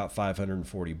 BTC, or about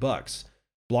 $540.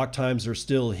 Block times are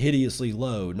still hideously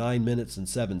low, 9 minutes and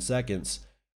 7 seconds.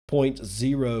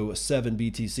 0.07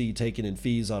 BTC taken in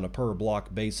fees on a per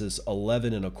block basis,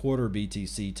 11.25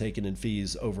 BTC taken in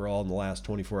fees overall in the last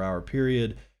 24-hour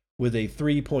period. With a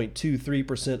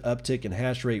 3.23% uptick in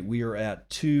hash rate, we are at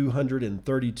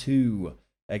 232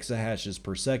 exahashes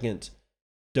per second.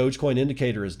 Dogecoin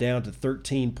indicator is down to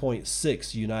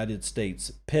 13.6 United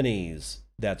States pennies.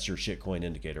 That's your shitcoin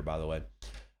indicator, by the way.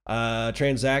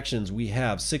 Transactions, we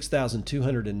have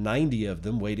 6,290 of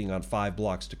them waiting on 5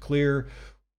 blocks to clear.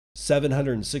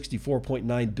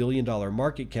 $764.9 billion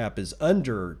market cap is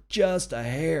just a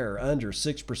hair under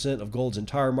 6% of gold's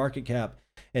entire market cap.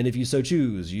 And if you so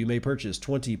choose, you may purchase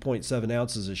 20.7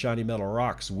 ounces of shiny metal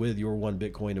rocks with your one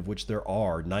Bitcoin, of which there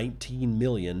are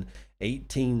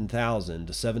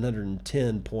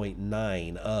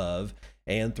 19,018,710.9 of,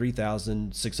 and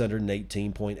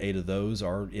 3,618.8 of those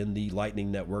are in the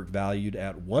Lightning Network, valued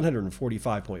at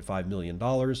 $145.5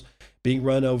 million, being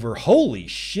run over, holy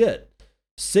shit,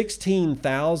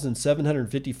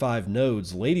 16,755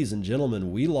 nodes. Ladies and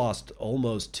gentlemen, we lost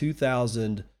almost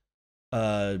 2,000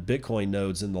 Bitcoin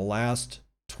nodes in the last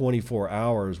 24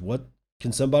 hours. What,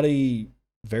 can somebody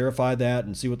verify that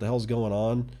and see what the hell's going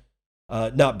on?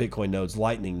 Not Bitcoin nodes,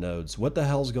 Lightning nodes. What the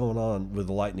hell's going on with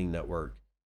the Lightning Network?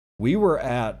 We were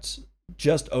at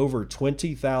just over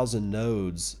 20,000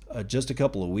 nodes just a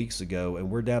couple of weeks ago, and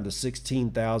we're down to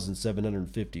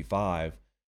 16,755.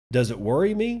 Does it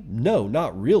worry me? No,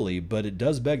 not really, but it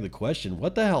does beg the question,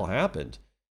 what the hell happened?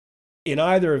 In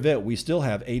either event, we still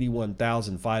have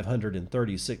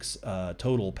 81,536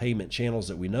 total payment channels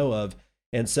that we know of,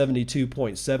 and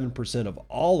 72.7% of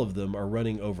all of them are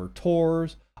running over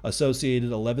Tor's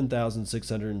associated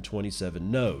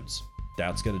 11,627 nodes.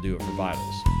 That's going to do it for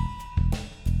Vitals.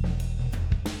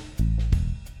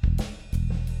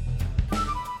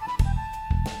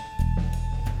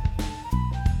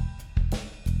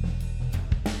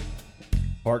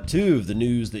 Part 2 of the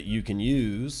news that you can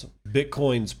use,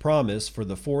 Bitcoin's Promise for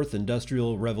the Fourth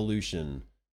Industrial Revolution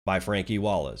by Frankie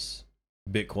Wallis,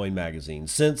 Bitcoin Magazine.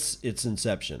 Since its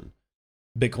inception,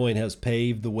 Bitcoin has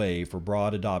paved the way for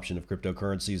broad adoption of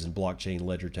cryptocurrencies and blockchain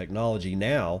ledger technology.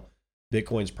 Now,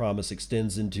 Bitcoin's promise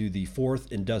extends into the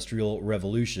Fourth Industrial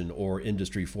Revolution, or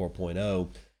Industry 4.0.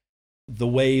 The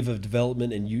wave of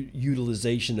development and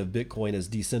utilization of Bitcoin as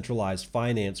decentralized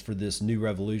finance for this new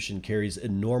revolution carries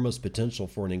enormous potential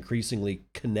for an increasingly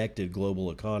connected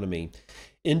global economy.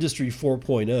 Industry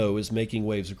 4.0 is making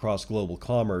waves across global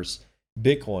commerce.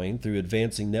 Bitcoin, through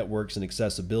advancing networks and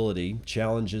accessibility,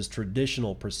 challenges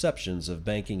traditional perceptions of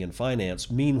banking and finance.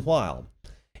 Meanwhile,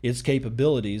 its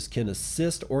capabilities can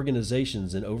assist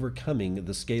organizations in overcoming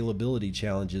the scalability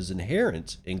challenges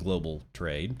inherent in global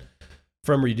trade.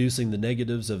 From reducing the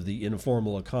negatives of the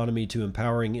informal economy to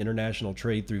empowering international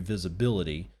trade through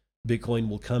visibility, Bitcoin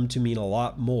will come to mean a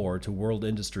lot more to world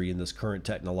industry in this current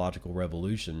technological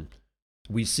revolution.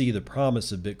 We see the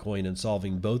promise of Bitcoin in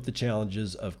solving both the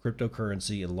challenges of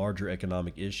cryptocurrency and larger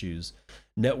economic issues.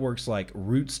 Networks like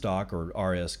Rootstock, or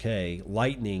RSK,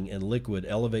 Lightning, and Liquid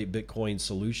elevate Bitcoin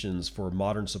solutions for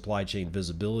modern supply chain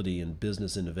visibility and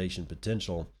business innovation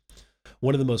potential.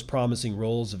 One of the most promising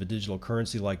roles of a digital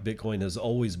currency like Bitcoin has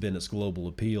always been its global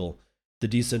appeal. The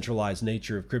decentralized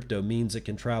nature of crypto means it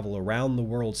can travel around the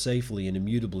world safely and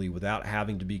immutably without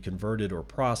having to be converted or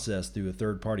processed through a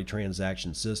third-party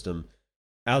transaction system.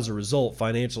 As a result,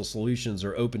 financial solutions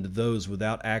are open to those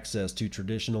without access to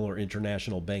traditional or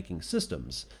international banking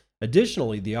systems.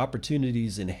 Additionally, the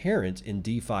opportunities inherent in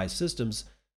DeFi systems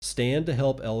stand to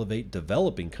help elevate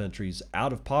developing countries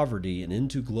out of poverty and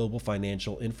into global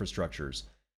financial infrastructures.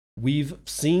 We've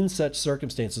seen such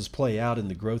circumstances play out in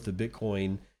the growth of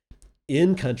Bitcoin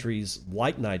in countries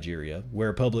like Nigeria,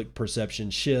 where public perception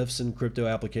shifts and crypto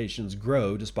applications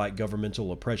grow despite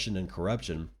governmental oppression and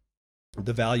corruption.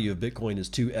 The value of Bitcoin is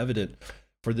too evident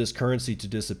for this currency to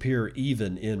disappear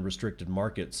even in restricted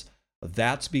markets.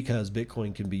 That's because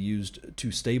Bitcoin can be used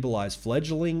to stabilize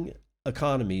fledgling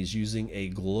economies using a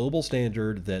global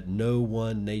standard that no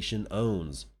one nation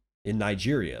owns. In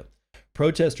Nigeria,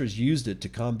 protesters used it to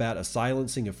combat a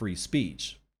silencing of free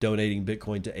speech, donating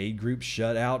Bitcoin to aid groups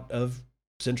shut out of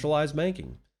centralized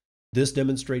banking. This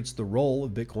demonstrates the role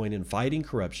of Bitcoin in fighting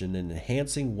corruption and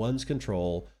enhancing one's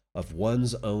control of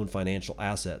one's own financial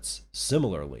assets.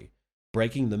 Similarly,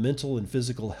 breaking the mental and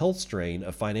physical health strain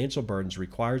of financial burdens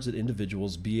requires that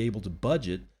individuals be able to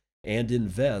budget and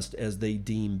invest as they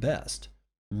deem best.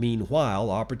 Meanwhile,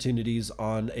 opportunities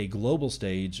on a global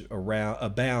stage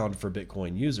abound for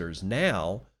Bitcoin users.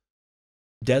 Now,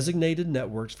 designated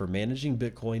networks for managing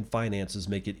Bitcoin finances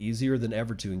make it easier than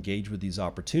ever to engage with these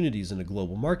opportunities in a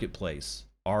global marketplace.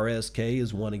 RSK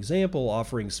is one example,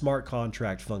 offering smart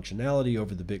contract functionality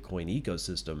over the Bitcoin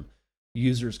ecosystem.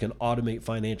 Users can automate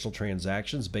financial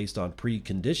transactions based on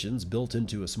preconditions built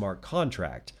into a smart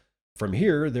contract. From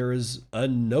here, there is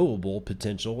unknowable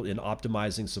potential in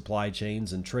optimizing supply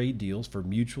chains and trade deals for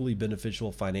mutually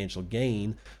beneficial financial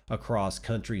gain across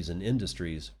countries and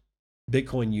industries.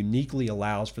 Bitcoin uniquely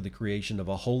allows for the creation of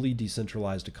a wholly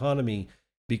decentralized economy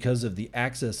because of the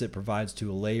access it provides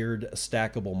to a layered,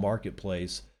 stackable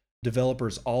marketplace.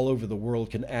 Developers all over the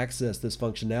world can access this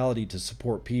functionality to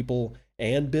support people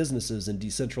and businesses in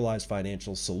decentralized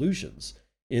financial solutions.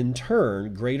 In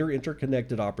turn, greater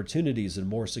interconnected opportunities and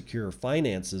more secure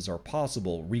finances are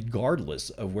possible regardless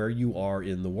of where you are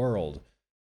in the world.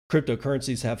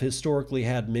 Cryptocurrencies have historically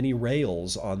had many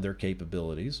rails on their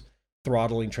capabilities.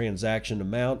 throttling transaction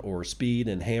amount or speed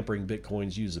and hampering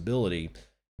Bitcoin's usability.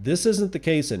 This isn't the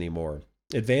case anymore.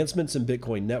 Advancements in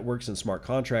Bitcoin networks and smart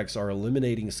contracts are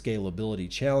eliminating scalability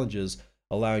challenges,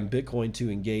 allowing Bitcoin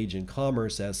to engage in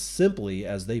commerce as simply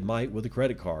as they might with a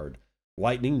credit card.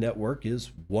 Lightning Network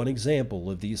is one example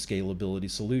of these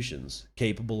scalability solutions.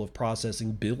 Capable of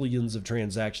processing billions of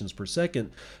transactions per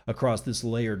second across this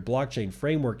layered blockchain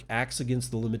framework, acts against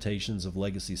the limitations of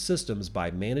legacy systems by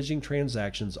managing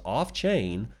transactions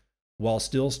off-chain while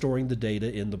still storing the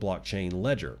data in the blockchain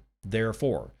ledger.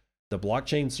 Therefore, the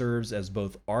blockchain serves as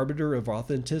both arbiter of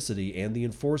authenticity and the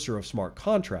enforcer of smart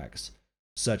contracts.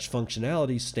 Such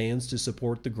functionality stands to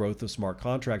support the growth of smart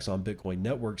contracts on Bitcoin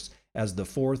networks as the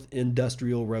fourth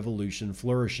industrial revolution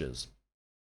flourishes.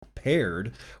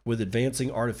 Paired with advancing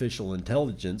artificial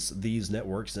intelligence, these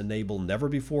networks enable never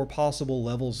before possible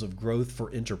levels of growth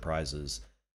for enterprises.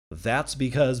 That's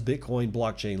because Bitcoin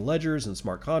blockchain ledgers and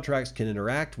smart contracts can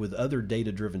interact with other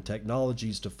data-driven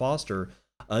technologies to foster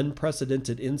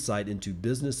unprecedented insight into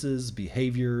businesses,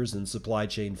 behaviors, and supply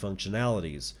chain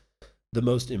functionalities. The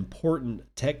most important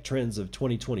tech trends of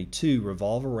 2022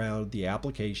 revolve around the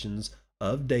applications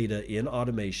of data in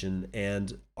automation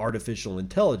and artificial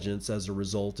intelligence as a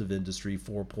result of Industry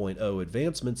 4.0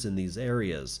 advancements in these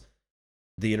areas.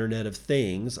 The Internet of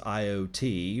Things,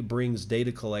 IoT, brings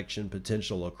data collection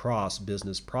potential across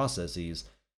business processes.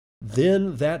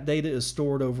 Then that data is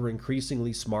stored over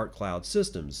increasingly smart cloud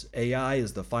systems. AI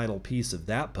is the final piece of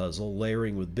that puzzle,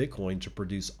 layering with Bitcoin to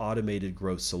produce automated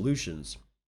growth solutions.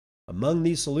 Among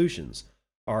these solutions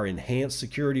are enhanced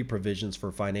security provisions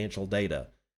for financial data.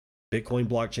 Bitcoin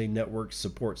blockchain networks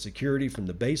support security from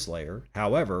the base layer.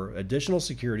 However, additional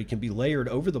security can be layered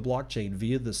over the blockchain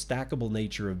via the stackable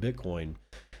nature of Bitcoin.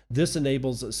 This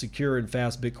enables secure and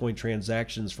fast Bitcoin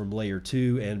transactions from layer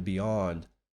 2 and beyond.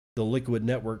 The Liquid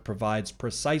network provides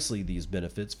precisely these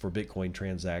benefits for Bitcoin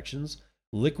transactions.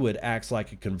 Liquid acts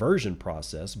like a conversion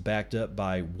process backed up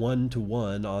by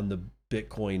one-to-one on the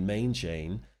Bitcoin main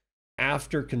chain.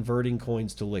 After converting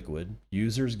coins to Liquid,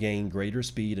 users gain greater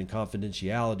speed and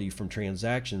confidentiality from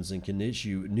transactions and can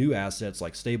issue new assets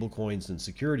like stablecoins and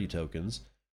security tokens.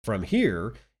 From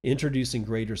here, introducing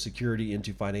greater security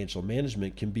into financial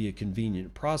management can be a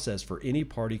convenient process for any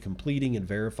party completing and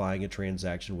verifying a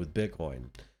transaction with Bitcoin.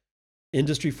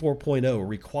 Industry 4.0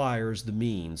 requires the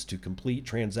means to complete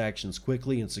transactions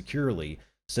quickly and securely,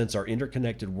 since our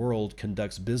interconnected world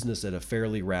conducts business at a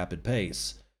fairly rapid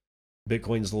pace.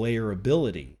 Bitcoin's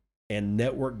layerability and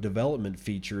network development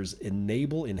features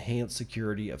enable enhanced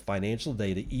security of financial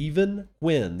data even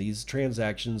when these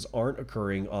transactions aren't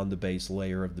occurring on the base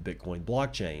layer of the Bitcoin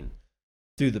blockchain.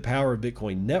 Through the power of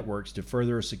Bitcoin networks to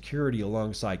further security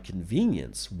alongside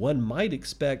convenience, one might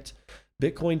expect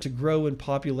Bitcoin to grow in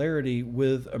popularity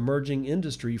with emerging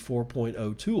Industry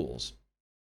 4.0 tools.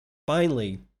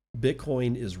 Finally,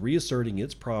 Bitcoin is reasserting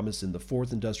its promise in the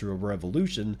fourth industrial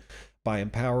revolution by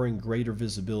empowering greater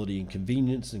visibility and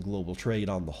convenience in global trade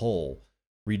on the whole.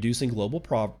 Reducing global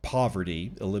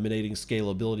poverty, eliminating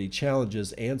scalability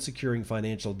challenges, and securing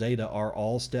financial data are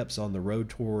all steps on the road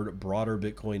toward broader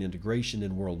Bitcoin integration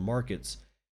in world markets.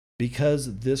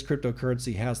 Because this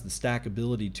cryptocurrency has the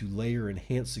stackability to layer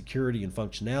enhanced security and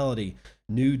functionality,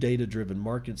 new data-driven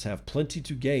markets have plenty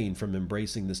to gain from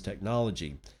embracing this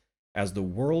technology. As the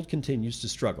world continues to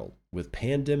struggle with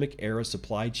pandemic-era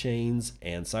supply chains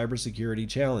and cybersecurity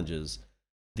challenges,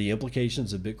 the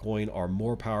implications of Bitcoin are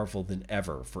more powerful than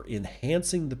ever for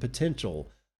enhancing the potential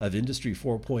of Industry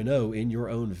 4.0 in your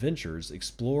own ventures.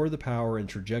 Explore the power and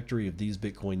trajectory of these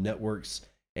Bitcoin networks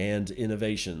and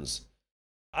innovations.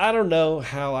 I don't know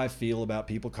how I feel about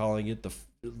people calling it the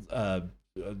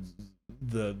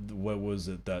what was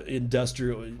it, the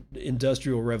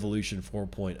industrial revolution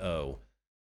 4.0.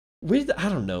 I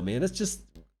don't know, man. It's just,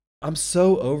 I'm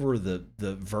so over the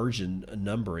version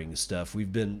numbering stuff.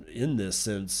 We've been in this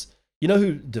since, you know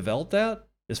who developed that?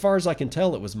 As far as I can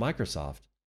tell, it was Microsoft.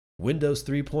 Windows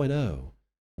 3.0,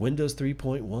 Windows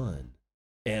 3.1.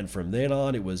 And from then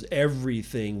on, it was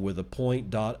everything with a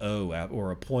 .0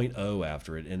 or a .0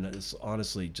 after it. And it's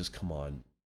honestly, just come on,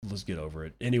 let's get over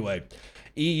it. Anyway,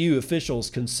 EU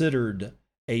officials considered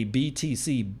a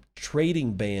BTC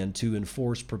trading ban to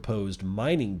enforce proposed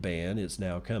mining ban. It's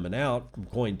now coming out from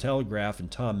Cointelegraph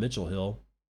and Tom Mitchell-Hill.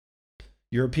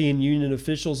 European Union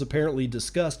officials apparently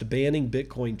discussed banning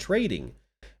Bitcoin trading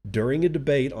during a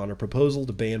debate on a proposal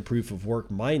to ban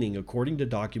proof-of-work mining, according to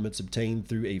documents obtained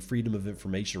through a Freedom of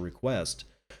Information request.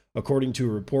 According to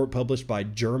a report published by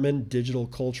German digital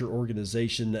culture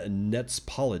organization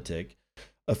Netzpolitik,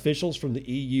 Officials from the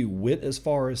EU went as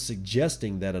far as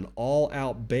suggesting that an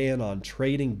all-out ban on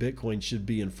trading Bitcoin should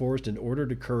be enforced in order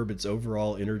to curb its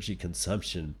overall energy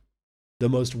consumption. The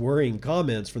most worrying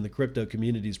comments from the crypto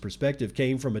community's perspective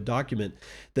came from a document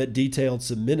that detailed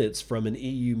some minutes from an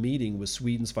EU meeting with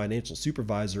Sweden's financial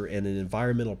supervisor and an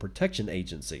environmental protection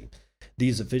agency.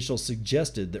 These officials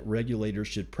suggested that regulators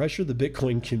should pressure the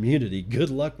Bitcoin community,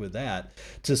 good luck with that,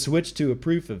 to switch to a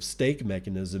proof of stake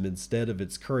mechanism instead of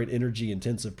its current energy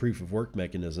intensive proof of work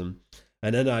mechanism.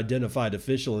 An unidentified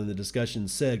official in the discussion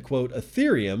said, quote,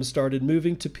 Ethereum started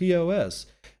moving to POS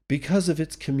because of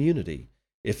its community.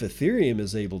 If Ethereum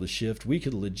is able to shift, we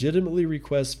could legitimately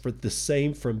request for the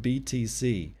same from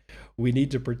BTC. We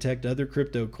need to protect other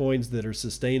crypto coins that are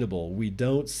sustainable. We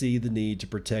don't see the need to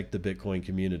protect the Bitcoin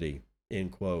community.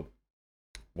 End quote.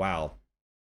 Wow.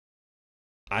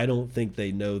 I don't think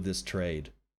they know this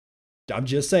trade. I'm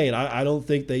just saying, I don't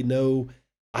think they know.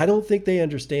 I don't think they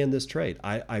understand this trade.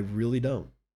 I really don't.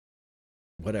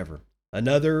 Whatever.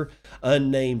 Another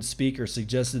unnamed speaker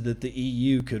suggested that the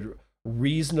EU could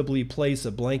reasonably place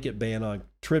a blanket ban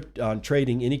on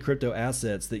trading any crypto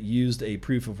assets that used a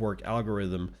proof of work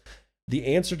algorithm. The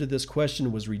answer to this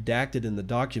question was redacted in the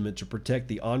document to protect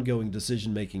the ongoing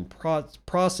decision-making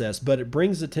process, but it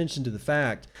brings attention to the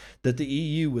fact that the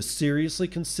EU was seriously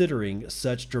considering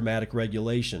such dramatic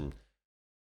regulation.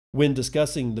 When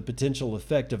discussing the potential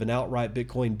effect of an outright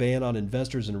Bitcoin ban on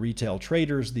investors and retail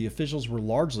traders, the officials were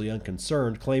largely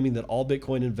unconcerned, claiming that all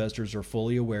Bitcoin investors are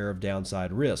fully aware of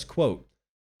downside risk. Quote,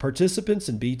 participants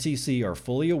in BTC are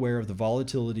fully aware of the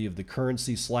volatility of the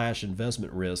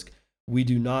currency/investment risk. We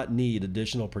do not need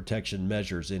additional protection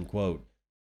measures, end quote.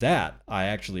 That I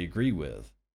actually agree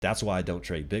with. That's why I don't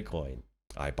trade Bitcoin.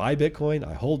 I buy Bitcoin,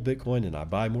 I hold Bitcoin, and I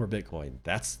buy more Bitcoin.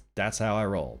 That's how I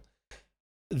roll.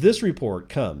 This report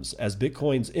comes as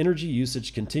Bitcoin's energy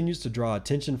usage continues to draw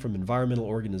attention from environmental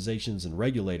organizations and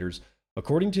regulators.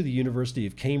 According to the University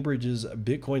of Cambridge's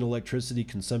Bitcoin Electricity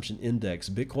Consumption Index,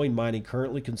 Bitcoin mining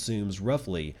currently consumes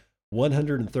roughly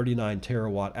 139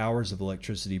 terawatt hours of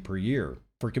electricity per year.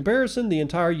 For comparison, the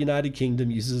entire United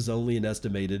Kingdom uses only an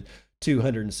estimated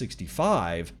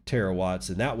 265 terawatts,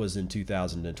 and that was in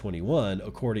 2021,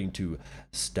 according to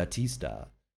Statista.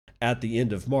 At the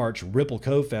end of March, Ripple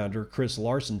co-founder Chris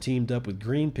Larsen teamed up with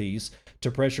Greenpeace to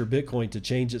pressure Bitcoin to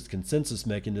change its consensus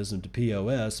mechanism to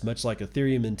POS, much like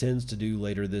Ethereum intends to do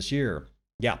later this year.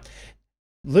 Yeah,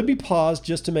 let me pause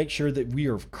just to make sure that we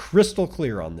are crystal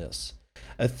clear on this.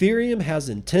 Ethereum has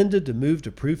intended to move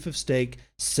to proof of stake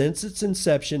since its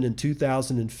inception in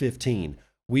 2015.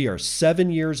 We are 7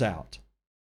 years out.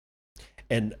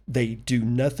 And they do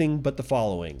nothing but the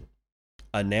following: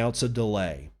 announce a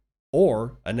delay,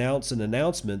 or announce an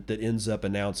announcement that ends up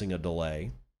announcing a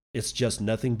delay. It's just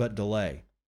nothing but delay.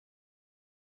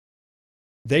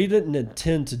 They didn't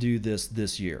intend to do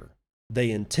this year. They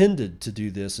intended to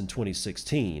do this in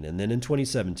 2016, and then in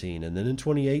 2017, and then in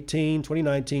 2018,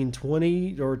 2019,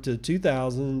 20, or to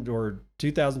 2000, or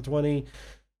 2020,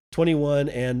 21,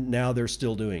 and now they're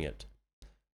still doing it.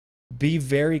 Be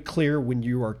very clear when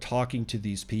you are talking to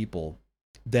these people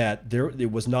that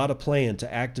it was not a plan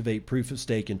to activate proof of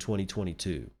stake in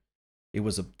 2022.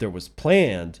 There was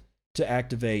planned to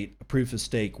activate a proof of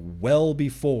stake well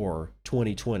before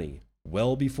 2020,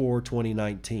 well before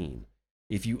 2019.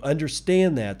 If you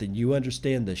understand that, then you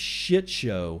understand the shit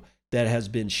show that has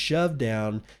been shoved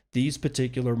down these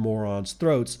particular morons'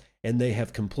 throats, and they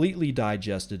have completely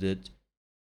digested it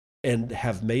and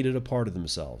have made it a part of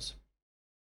themselves.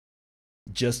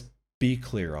 Just be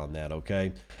clear on that,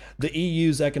 okay? The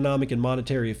EU's Economic and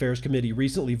Monetary Affairs Committee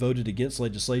recently voted against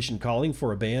legislation calling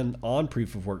for a ban on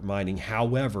proof of work mining.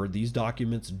 However, these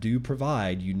documents do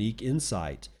provide unique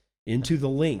insight into the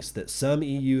lengths that some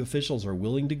EU officials are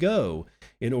willing to go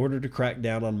in order to crack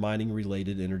down on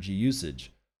mining-related energy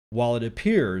usage. While it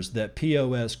appears that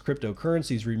POS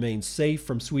cryptocurrencies remain safe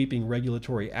from sweeping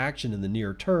regulatory action in the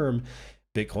near term,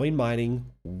 Bitcoin mining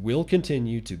will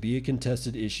continue to be a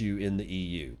contested issue in the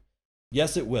EU.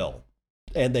 Yes, it will.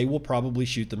 And they will probably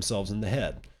shoot themselves in the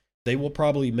head. They will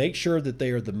probably make sure that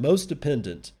they are the most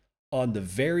dependent on the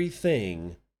very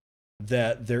thing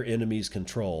that their enemies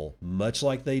control, much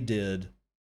like they did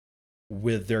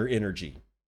with their energy.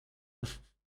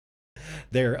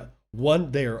 They're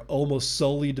almost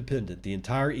solely dependent. The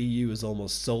entire EU is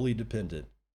almost solely dependent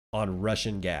on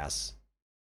Russian gas.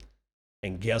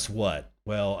 And guess what?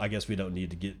 Well, I guess we don't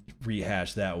need to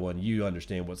rehash that one. You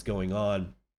understand what's going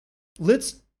on.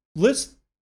 Let's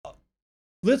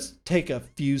take a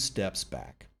few steps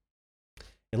back.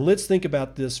 And let's think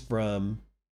about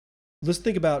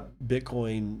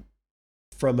Bitcoin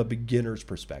from a beginner's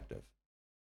perspective.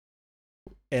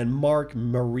 And Mark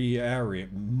Mararia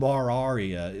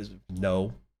is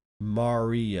no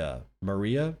Maria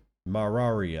Mararia,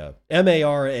 Maraia,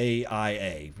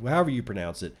 however you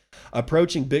pronounce it.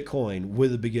 Approaching Bitcoin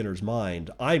with a beginner's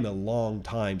mind. I'm a long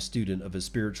time student of a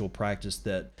spiritual practice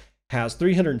that has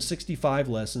 365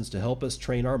 lessons to help us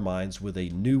train our minds with a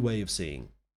new way of seeing.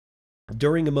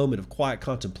 During a moment of quiet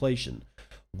contemplation,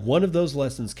 one of those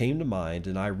lessons came to mind,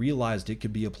 and I realized it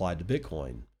could be applied to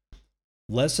Bitcoin.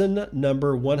 Lesson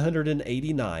number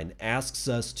 189 asks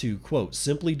us to, quote,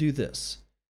 simply do this: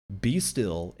 be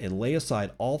still and lay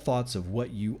aside all thoughts of what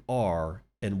you are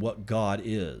and what God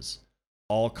is,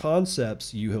 all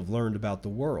concepts you have learned about the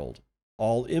world,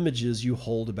 all images you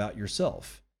hold about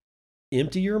yourself.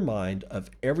 Empty your mind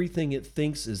of everything it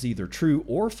thinks is either true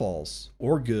or false,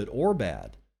 or good or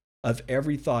bad, of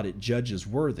every thought it judges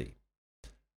worthy,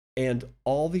 and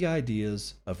all the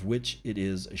ideas of which it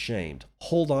is ashamed.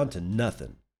 Hold on to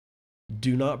nothing.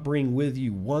 Do not bring with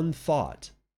you one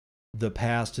thought the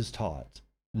past has taught,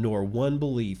 nor one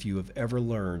belief you have ever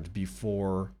learned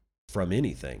before from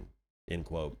anything, end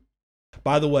quote.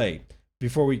 By the way,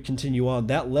 before we continue on,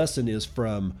 that lesson is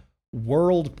from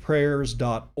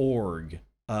worldprayers.org.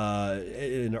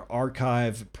 In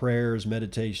archive prayers,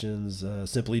 meditations,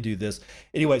 simply do this.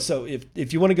 Anyway, so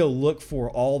if you want to go look for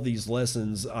all these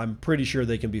lessons, I'm pretty sure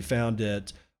they can be found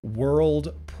at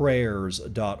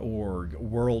worldprayers.org.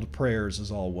 World Prayers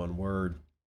is all one word.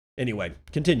 Anyway,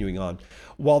 continuing on.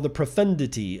 While the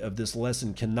profundity of this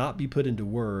lesson cannot be put into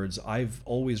words, I've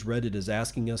always read it as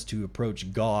asking us to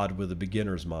approach God with a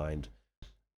beginner's mind.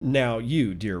 Now,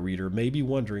 you, dear reader, may be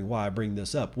wondering why I bring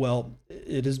this up. Well,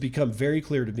 it has become very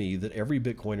clear to me that every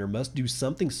Bitcoiner must do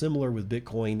something similar with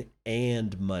Bitcoin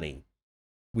and money.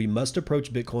 We must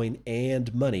approach Bitcoin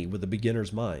and money with a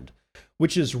beginner's mind,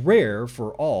 which is rare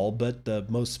for all but the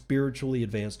most spiritually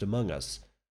advanced among us.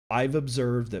 I've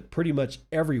observed that pretty much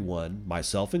everyone,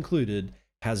 myself included,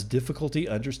 has difficulty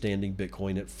understanding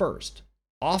Bitcoin at first.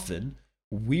 Often,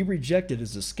 we reject it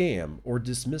as a scam or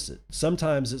dismiss it.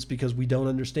 Sometimes it's because we don't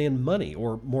understand money,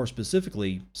 or more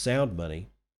specifically, sound money.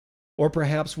 Or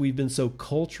perhaps we've been so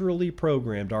culturally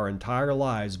programmed our entire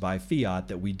lives by fiat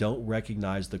that we don't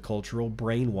recognize the cultural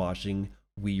brainwashing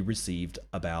we received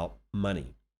about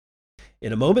money.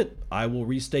 In a moment, I will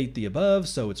restate the above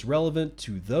so it's relevant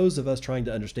to those of us trying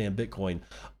to understand Bitcoin.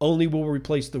 Only we'll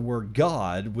replace the word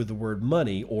God with the word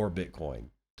money or Bitcoin.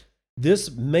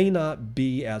 This may not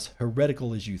be as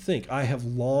heretical as you think. I have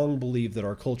long believed that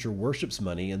our culture worships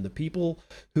money and the people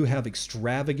who have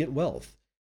extravagant wealth.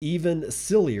 Even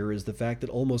sillier is the fact that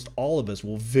almost all of us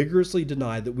will vigorously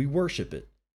deny that we worship it.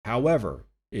 However,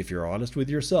 if you're honest with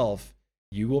yourself,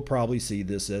 you will probably see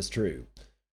this as true.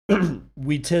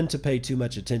 We tend to pay too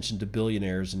much attention to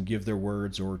billionaires and give their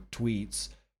words or tweets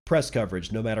press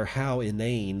coverage, no matter how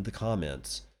inane the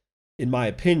comments. In my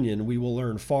opinion, we will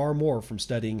learn far more from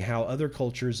studying how other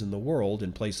cultures in the world,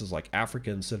 in places like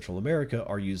Africa and Central America,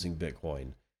 are using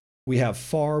Bitcoin. We have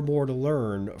far more to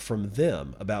learn from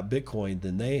them about Bitcoin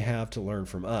than they have to learn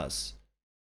from us.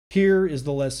 Here is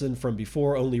the lesson from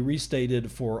before, only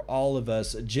restated for all of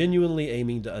us genuinely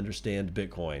aiming to understand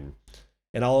Bitcoin.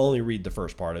 And I'll only read the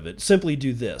first part of it. Simply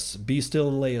do this: be still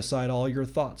and lay aside all your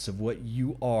thoughts of what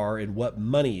you are and what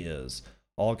money is,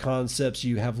 all concepts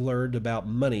you have learned about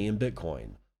money and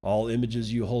Bitcoin, all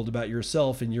images you hold about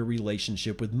yourself and your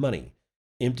relationship with money.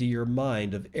 Empty your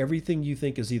mind of everything you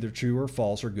think is either true or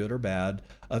false or good or bad,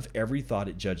 of every thought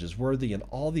it judges worthy, and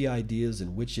all the ideas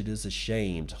in which it is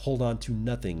ashamed. Hold on to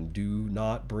nothing. Do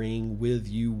not bring with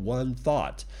you one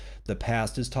thought the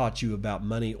past has taught you about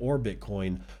money or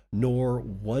Bitcoin, nor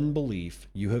one belief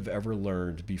you have ever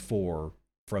learned before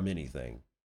from anything.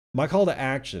 My call to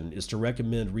action is to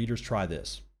recommend readers try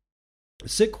this.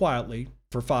 Sit quietly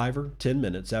for 5 or 10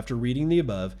 minutes after reading the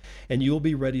above, and you will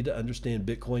be ready to understand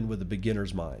Bitcoin with a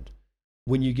beginner's mind.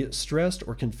 When you get stressed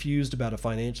or confused about a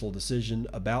financial decision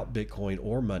about Bitcoin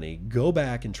or money, go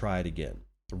back and try it again.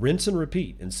 Rinse and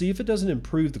repeat and see if it doesn't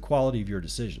improve the quality of your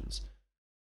decisions.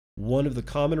 One of the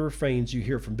common refrains you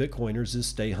hear from Bitcoiners is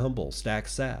stay humble, stack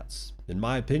sats. In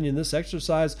my opinion, this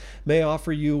exercise may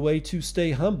offer you a way to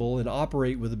stay humble and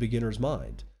operate with a beginner's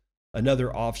mind.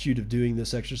 Another offshoot of doing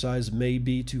this exercise may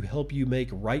be to help you make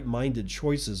right-minded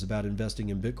choices about investing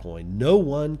in Bitcoin. No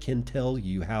one can tell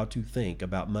you how to think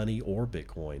about money or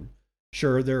Bitcoin.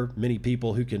 Sure, there are many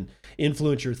people who can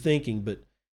influence your thinking, but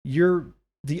you're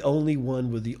the only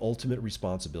one with the ultimate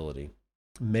responsibility.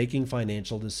 Making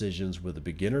financial decisions with a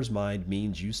beginner's mind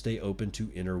means you stay open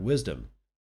to inner wisdom.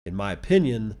 In my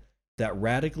opinion, that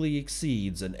radically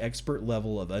exceeds an expert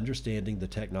level of understanding the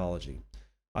technology.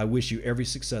 I wish you every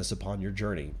success upon your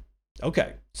journey.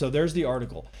 Okay, so there's the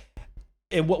article.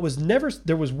 And what was never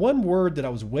there was one word that I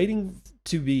was waiting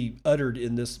to be uttered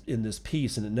in this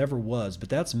piece, and it never was, but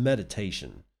that's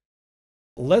meditation.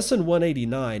 Lesson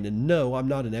 189, and no, I'm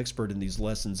not an expert in these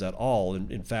lessons at all.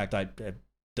 And in fact,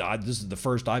 this is the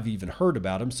first I've even heard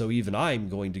about them, so even I'm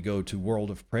going to go to World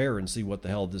of Prayer and see what the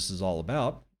hell this is all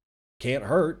about. Can't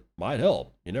hurt, might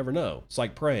help. You never know. It's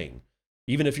like praying,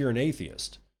 even if you're an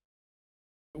atheist.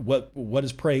 What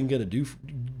is praying going to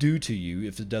do to you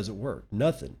if it doesn't work?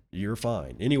 Nothing. You're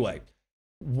fine. Anyway,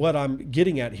 what I'm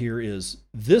getting at here is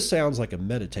this sounds like a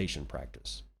meditation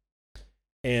practice.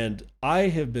 And I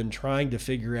have been trying to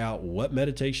figure out what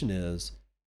meditation is,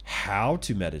 how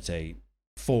to meditate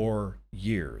for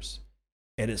years.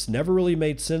 And it's never really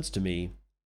made sense to me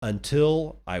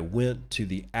until I went to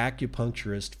the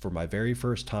acupuncturist for my very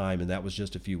first time, and that was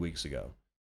just a few weeks ago.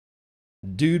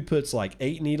 Dude puts like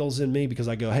 8 needles in me because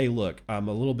I go, hey, look, I'm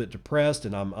a little bit depressed,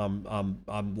 and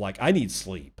I'm like, I need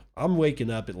sleep. I'm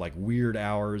waking up at like weird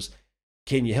hours.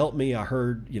 Can you help me? I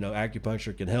heard,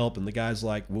 acupuncture can help. And the guy's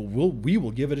like, well, we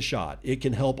will give it a shot. It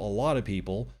can help a lot of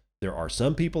people. There are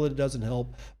some people that it doesn't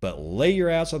help, but lay your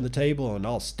ass on the table and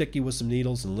I'll stick you with some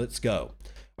needles and let's go.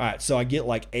 All right, so I get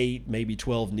like 8, maybe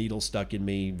 12 needles stuck in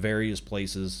me, various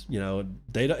places.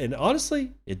 They don't, and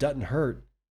honestly, it doesn't hurt.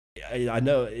 I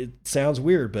know it sounds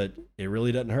weird, but it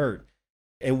really doesn't hurt.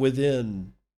 And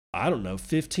within, I don't know,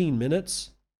 15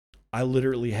 minutes, I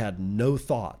literally had no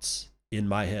thoughts in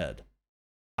my head.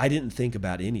 I didn't think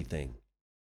about anything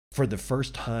for the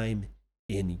first time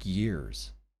in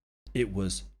years. It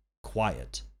was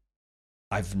quiet.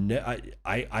 I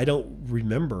don't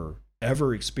remember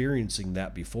ever experiencing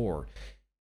that before.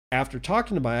 After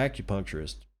talking to my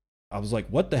acupuncturist, I was like,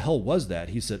 what the hell was that?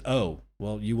 He said, oh,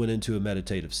 well, you went into a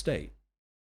meditative state.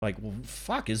 Like, well,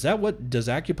 fuck, is that what, does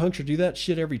acupuncture do that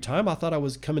shit every time? I thought I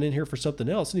was coming in here for something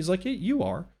else. And he's like, yeah, you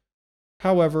are.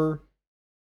 However,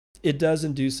 it does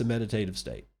induce a meditative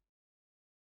state.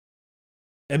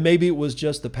 And maybe it was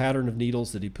just the pattern of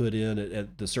needles that he put in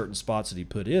at the certain spots that he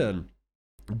put in.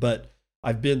 But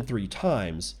I've been 3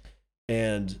 times.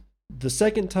 And the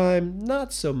second time,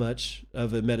 not so much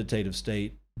of a meditative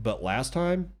state. But last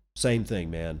time, same thing,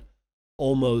 man.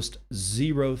 Almost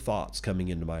 0 thoughts coming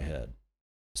into my head.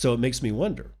 So it makes me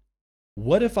wonder,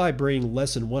 what if I bring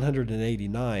lesson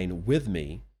 189 with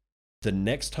me the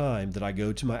next time that I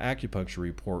go to my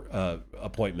acupuncture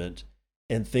appointment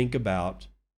and think about,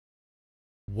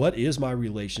 what is my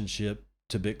relationship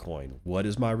to Bitcoin? What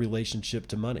is my relationship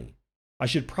to money? I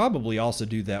should probably also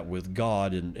do that with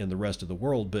God and the rest of the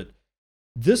world, but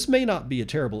this may not be a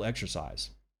terrible exercise.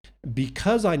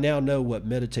 Because I now know what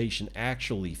meditation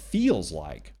actually feels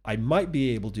like, I might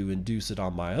be able to induce it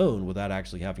on my own without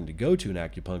actually having to go to an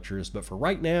acupuncturist. But for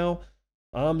right now,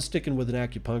 I'm sticking with an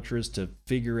acupuncturist to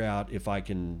figure out if I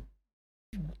can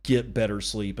get better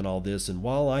sleep and all this. And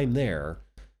while I'm there,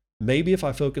 maybe if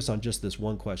I focus on just this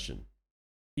one question,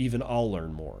 even I'll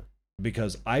learn more.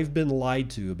 Because I've been lied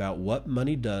to about what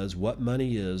money does, what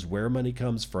money is, where money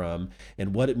comes from,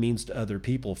 and what it means to other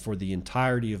people for the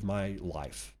entirety of my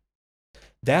life.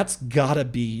 That's gotta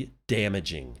be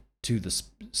damaging to the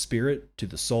spirit, to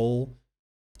the soul,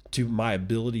 to my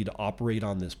ability to operate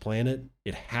on this planet.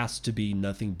 It has to be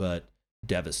nothing but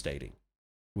devastating,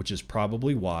 which is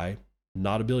probably why I'm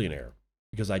not a billionaire,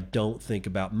 because I don't think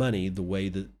about money the way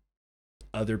that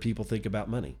other people think about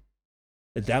money.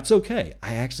 That's okay.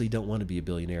 I actually don't want to be a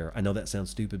billionaire. I know that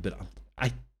sounds stupid, but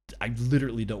I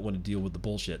literally don't want to deal with the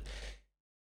bullshit.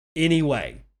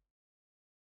 Anyway,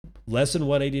 lesson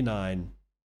 189,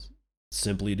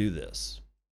 simply do this.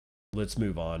 Let's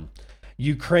move on.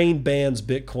 Ukraine bans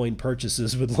Bitcoin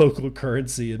purchases with local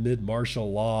currency amid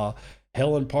martial law.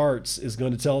 Helen Parts is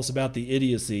going to tell us about the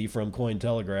idiocy from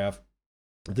Cointelegraph.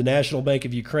 The National Bank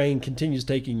of Ukraine continues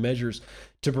taking measures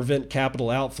to prevent capital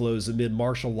outflows amid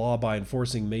martial law by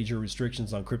enforcing major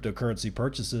restrictions on cryptocurrency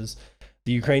purchases.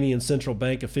 The Ukrainian Central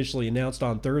Bank officially announced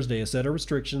on Thursday a set of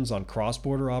restrictions on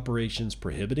cross-border operations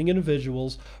prohibiting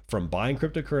individuals from buying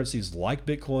cryptocurrencies like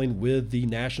Bitcoin with the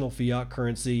national fiat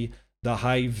currency, the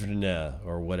hryvnia,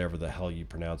 or whatever the hell you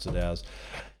pronounce it as.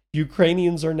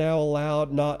 Ukrainians are now allowed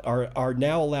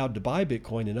to buy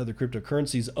Bitcoin and other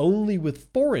cryptocurrencies only with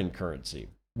foreign currency,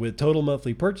 with total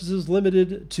monthly purchases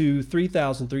limited to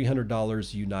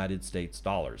 $3,300 United States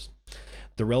dollars.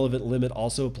 The relevant limit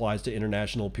also applies to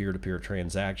international peer-to-peer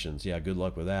transactions. Yeah, good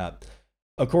luck with that.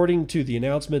 According to the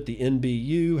announcement, the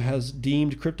NBU has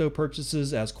deemed crypto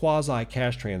purchases as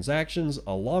quasi-cash transactions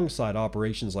alongside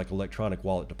operations like electronic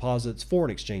wallet deposits, foreign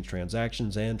exchange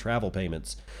transactions, and travel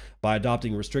payments. By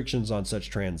adopting restrictions on such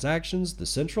transactions, the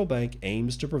central bank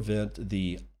aims to prevent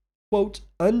the quote,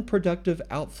 unproductive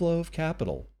outflow of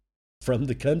capital from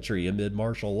the country amid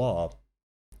martial law.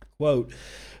 Quote,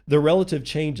 the relative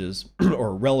changes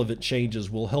or relevant changes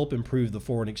will help improve the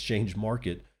foreign exchange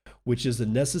market, which is a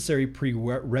necessary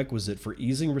prerequisite for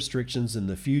easing restrictions in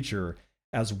the future,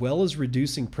 as well as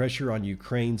reducing pressure on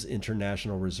Ukraine's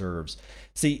international reserves.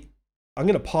 See, I'm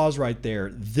going to pause right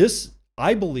there.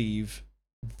 I believe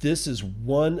this is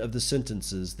one of the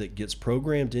sentences that gets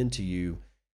programmed into you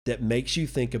that makes you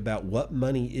think about what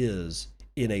money is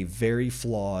in a very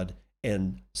flawed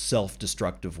and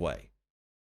self-destructive way.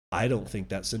 I don't think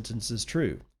that sentence is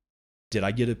true. Did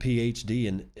I get a PhD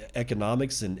in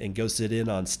economics and go sit in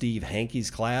on Steve Hankey's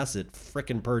class at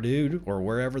frickin' Purdue or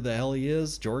wherever the hell he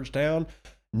is, Georgetown?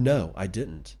 No, I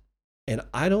didn't. And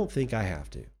I don't think I have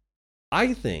to.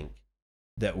 I think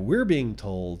that we're being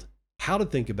told how to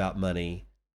think about money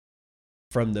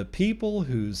from the people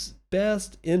whose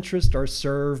best interests are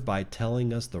served by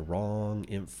telling us the wrong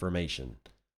information,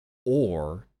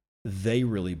 or they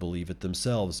really believe it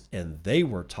themselves and they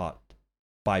were taught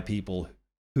by people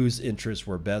whose interests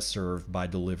were best served by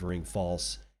delivering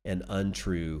false and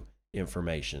untrue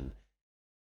information.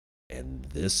 And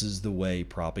this is the way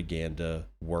propaganda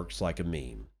works like a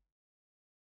meme.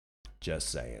 Just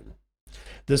saying.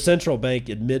 The central bank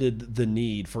admitted the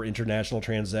need for international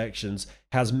transactions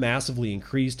has massively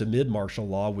increased amid martial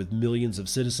law, with millions of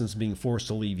citizens being forced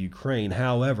to leave Ukraine.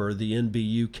 However, the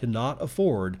NBU cannot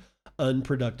afford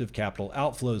unproductive capital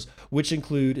outflows, which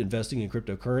include investing in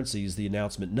cryptocurrencies, the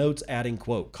announcement notes, adding,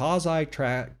 quote,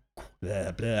 quasi-cash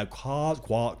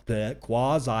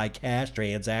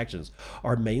transactions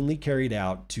are mainly carried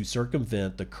out to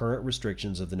circumvent the current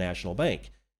restrictions of the national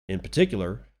bank, in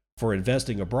particular for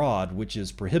investing abroad, which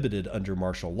is prohibited under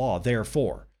martial law.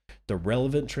 Therefore, the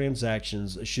relevant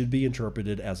transactions should be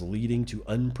interpreted as leading to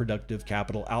unproductive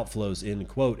capital outflows, end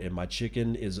quote. And my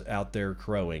chicken is out there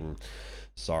crowing.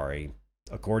 Sorry.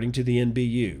 According to the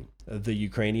NBU, the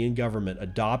Ukrainian government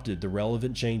adopted the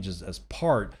relevant changes as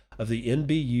part of the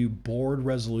NBU board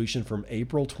resolution from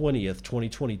April 20th,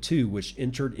 2022, which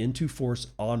entered into force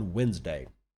on Wednesday.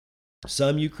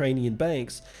 Some Ukrainian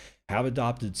banks have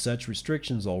adopted such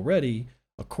restrictions already,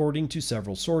 according to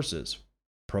several sources.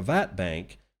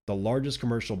 Privatbank, the largest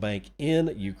commercial bank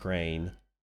in Ukraine,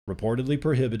 reportedly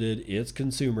prohibited its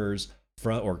customers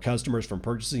from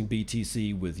purchasing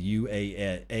BTC with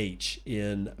UAH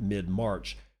in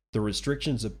mid-March. The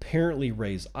restrictions apparently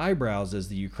raise eyebrows as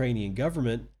the Ukrainian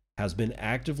government has been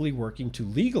actively working to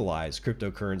legalize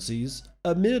cryptocurrencies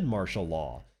amid martial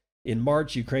law. In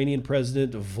March, Ukrainian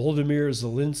President Volodymyr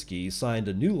Zelensky signed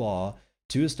a new law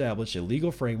to establish a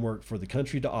legal framework for the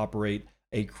country to operate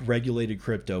a regulated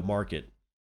crypto market.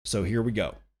 So here we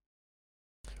go.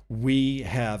 Bitcoin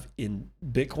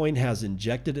has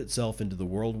injected itself into the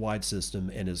worldwide system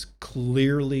and is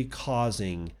clearly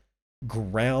causing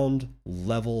ground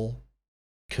level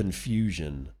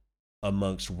confusion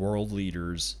amongst world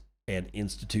leaders and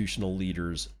institutional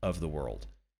leaders of the world.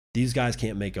 These guys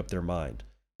can't make up their mind.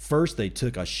 First, they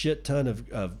took a shit ton of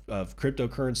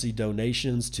cryptocurrency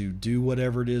donations to do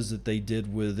whatever it is that they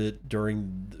did with it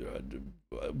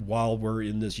while we're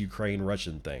in this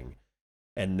Ukraine-Russian thing.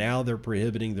 And now they're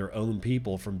prohibiting their own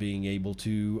people from being able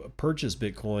to purchase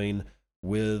Bitcoin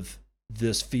with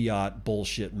this fiat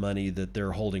bullshit money that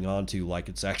they're holding on to like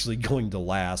it's actually going to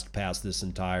last past this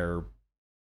entire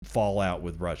fallout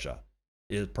with Russia.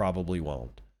 It probably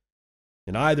won't.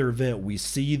 In either event, we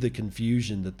see the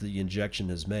confusion that the injection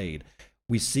has made.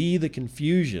 We see the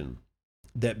confusion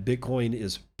that Bitcoin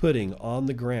is putting on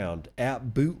the ground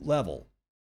at boot level.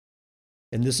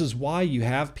 And this is why you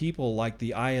have people like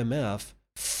the IMF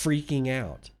freaking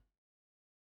out.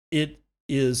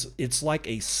 It's like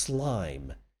a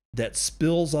slime that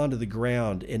spills onto the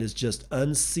ground and is just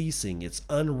unceasing. It's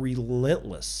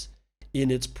unrelentless in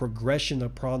its progression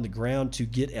upon the ground to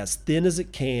get as thin as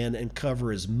it can and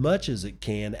cover as much as it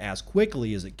can as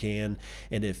quickly as it can.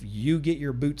 And if you get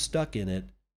your boot stuck in it,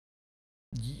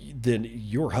 then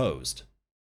you're hosed.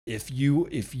 If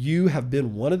you have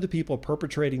been one of the people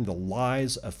perpetrating the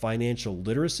lies of financial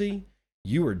literacy,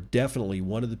 you are definitely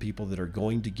one of the people that are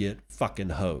going to get fucking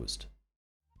hosed.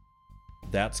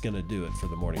 That's going to do it for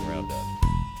the morning roundup.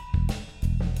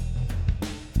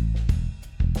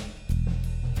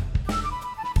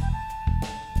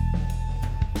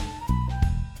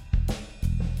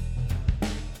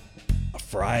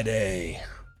 Friday,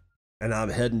 and I'm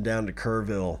heading down to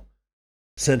Kerrville,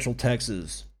 Central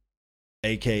Texas,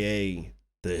 aka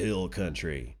the Hill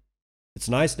Country. It's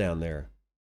nice down there.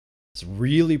 It's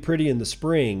really pretty in the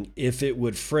spring if it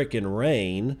would frickin'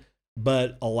 rain,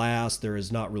 But alas, there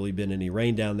has not really been any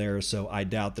rain down there, so I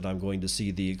doubt that I'm going to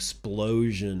see the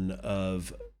explosion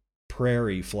of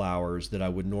prairie flowers that I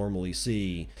would normally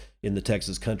see in the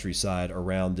Texas countryside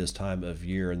around this time of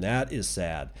year, and that is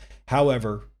sad.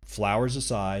 However, flowers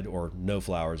aside, or no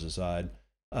flowers aside,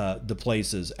 the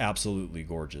place is absolutely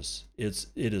gorgeous.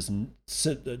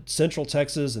 Central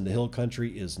Texas and the Hill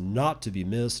Country is not to be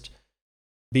missed.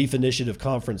 Beef Initiative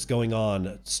Conference going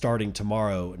on starting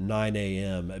tomorrow, 9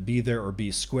 a.m. Be there or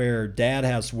be square. Dad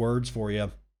has words for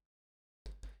you.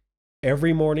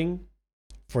 Every morning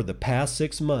for the past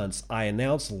 6 months, I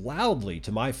announce loudly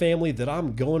to my family that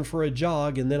I'm going for a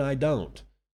jog, and then I don't.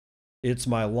 It's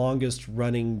my longest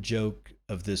running joke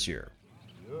of this year.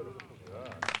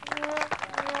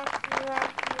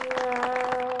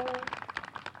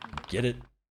 Get it?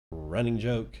 Running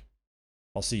joke.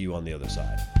 I'll see you on the other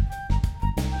side.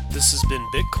 This has been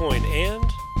Bitcoin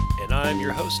and I'm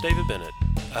your host, David Bennett.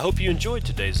 I hope you enjoyed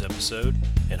today's episode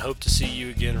and hope to see you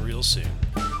again real soon.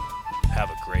 Have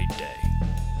a great day.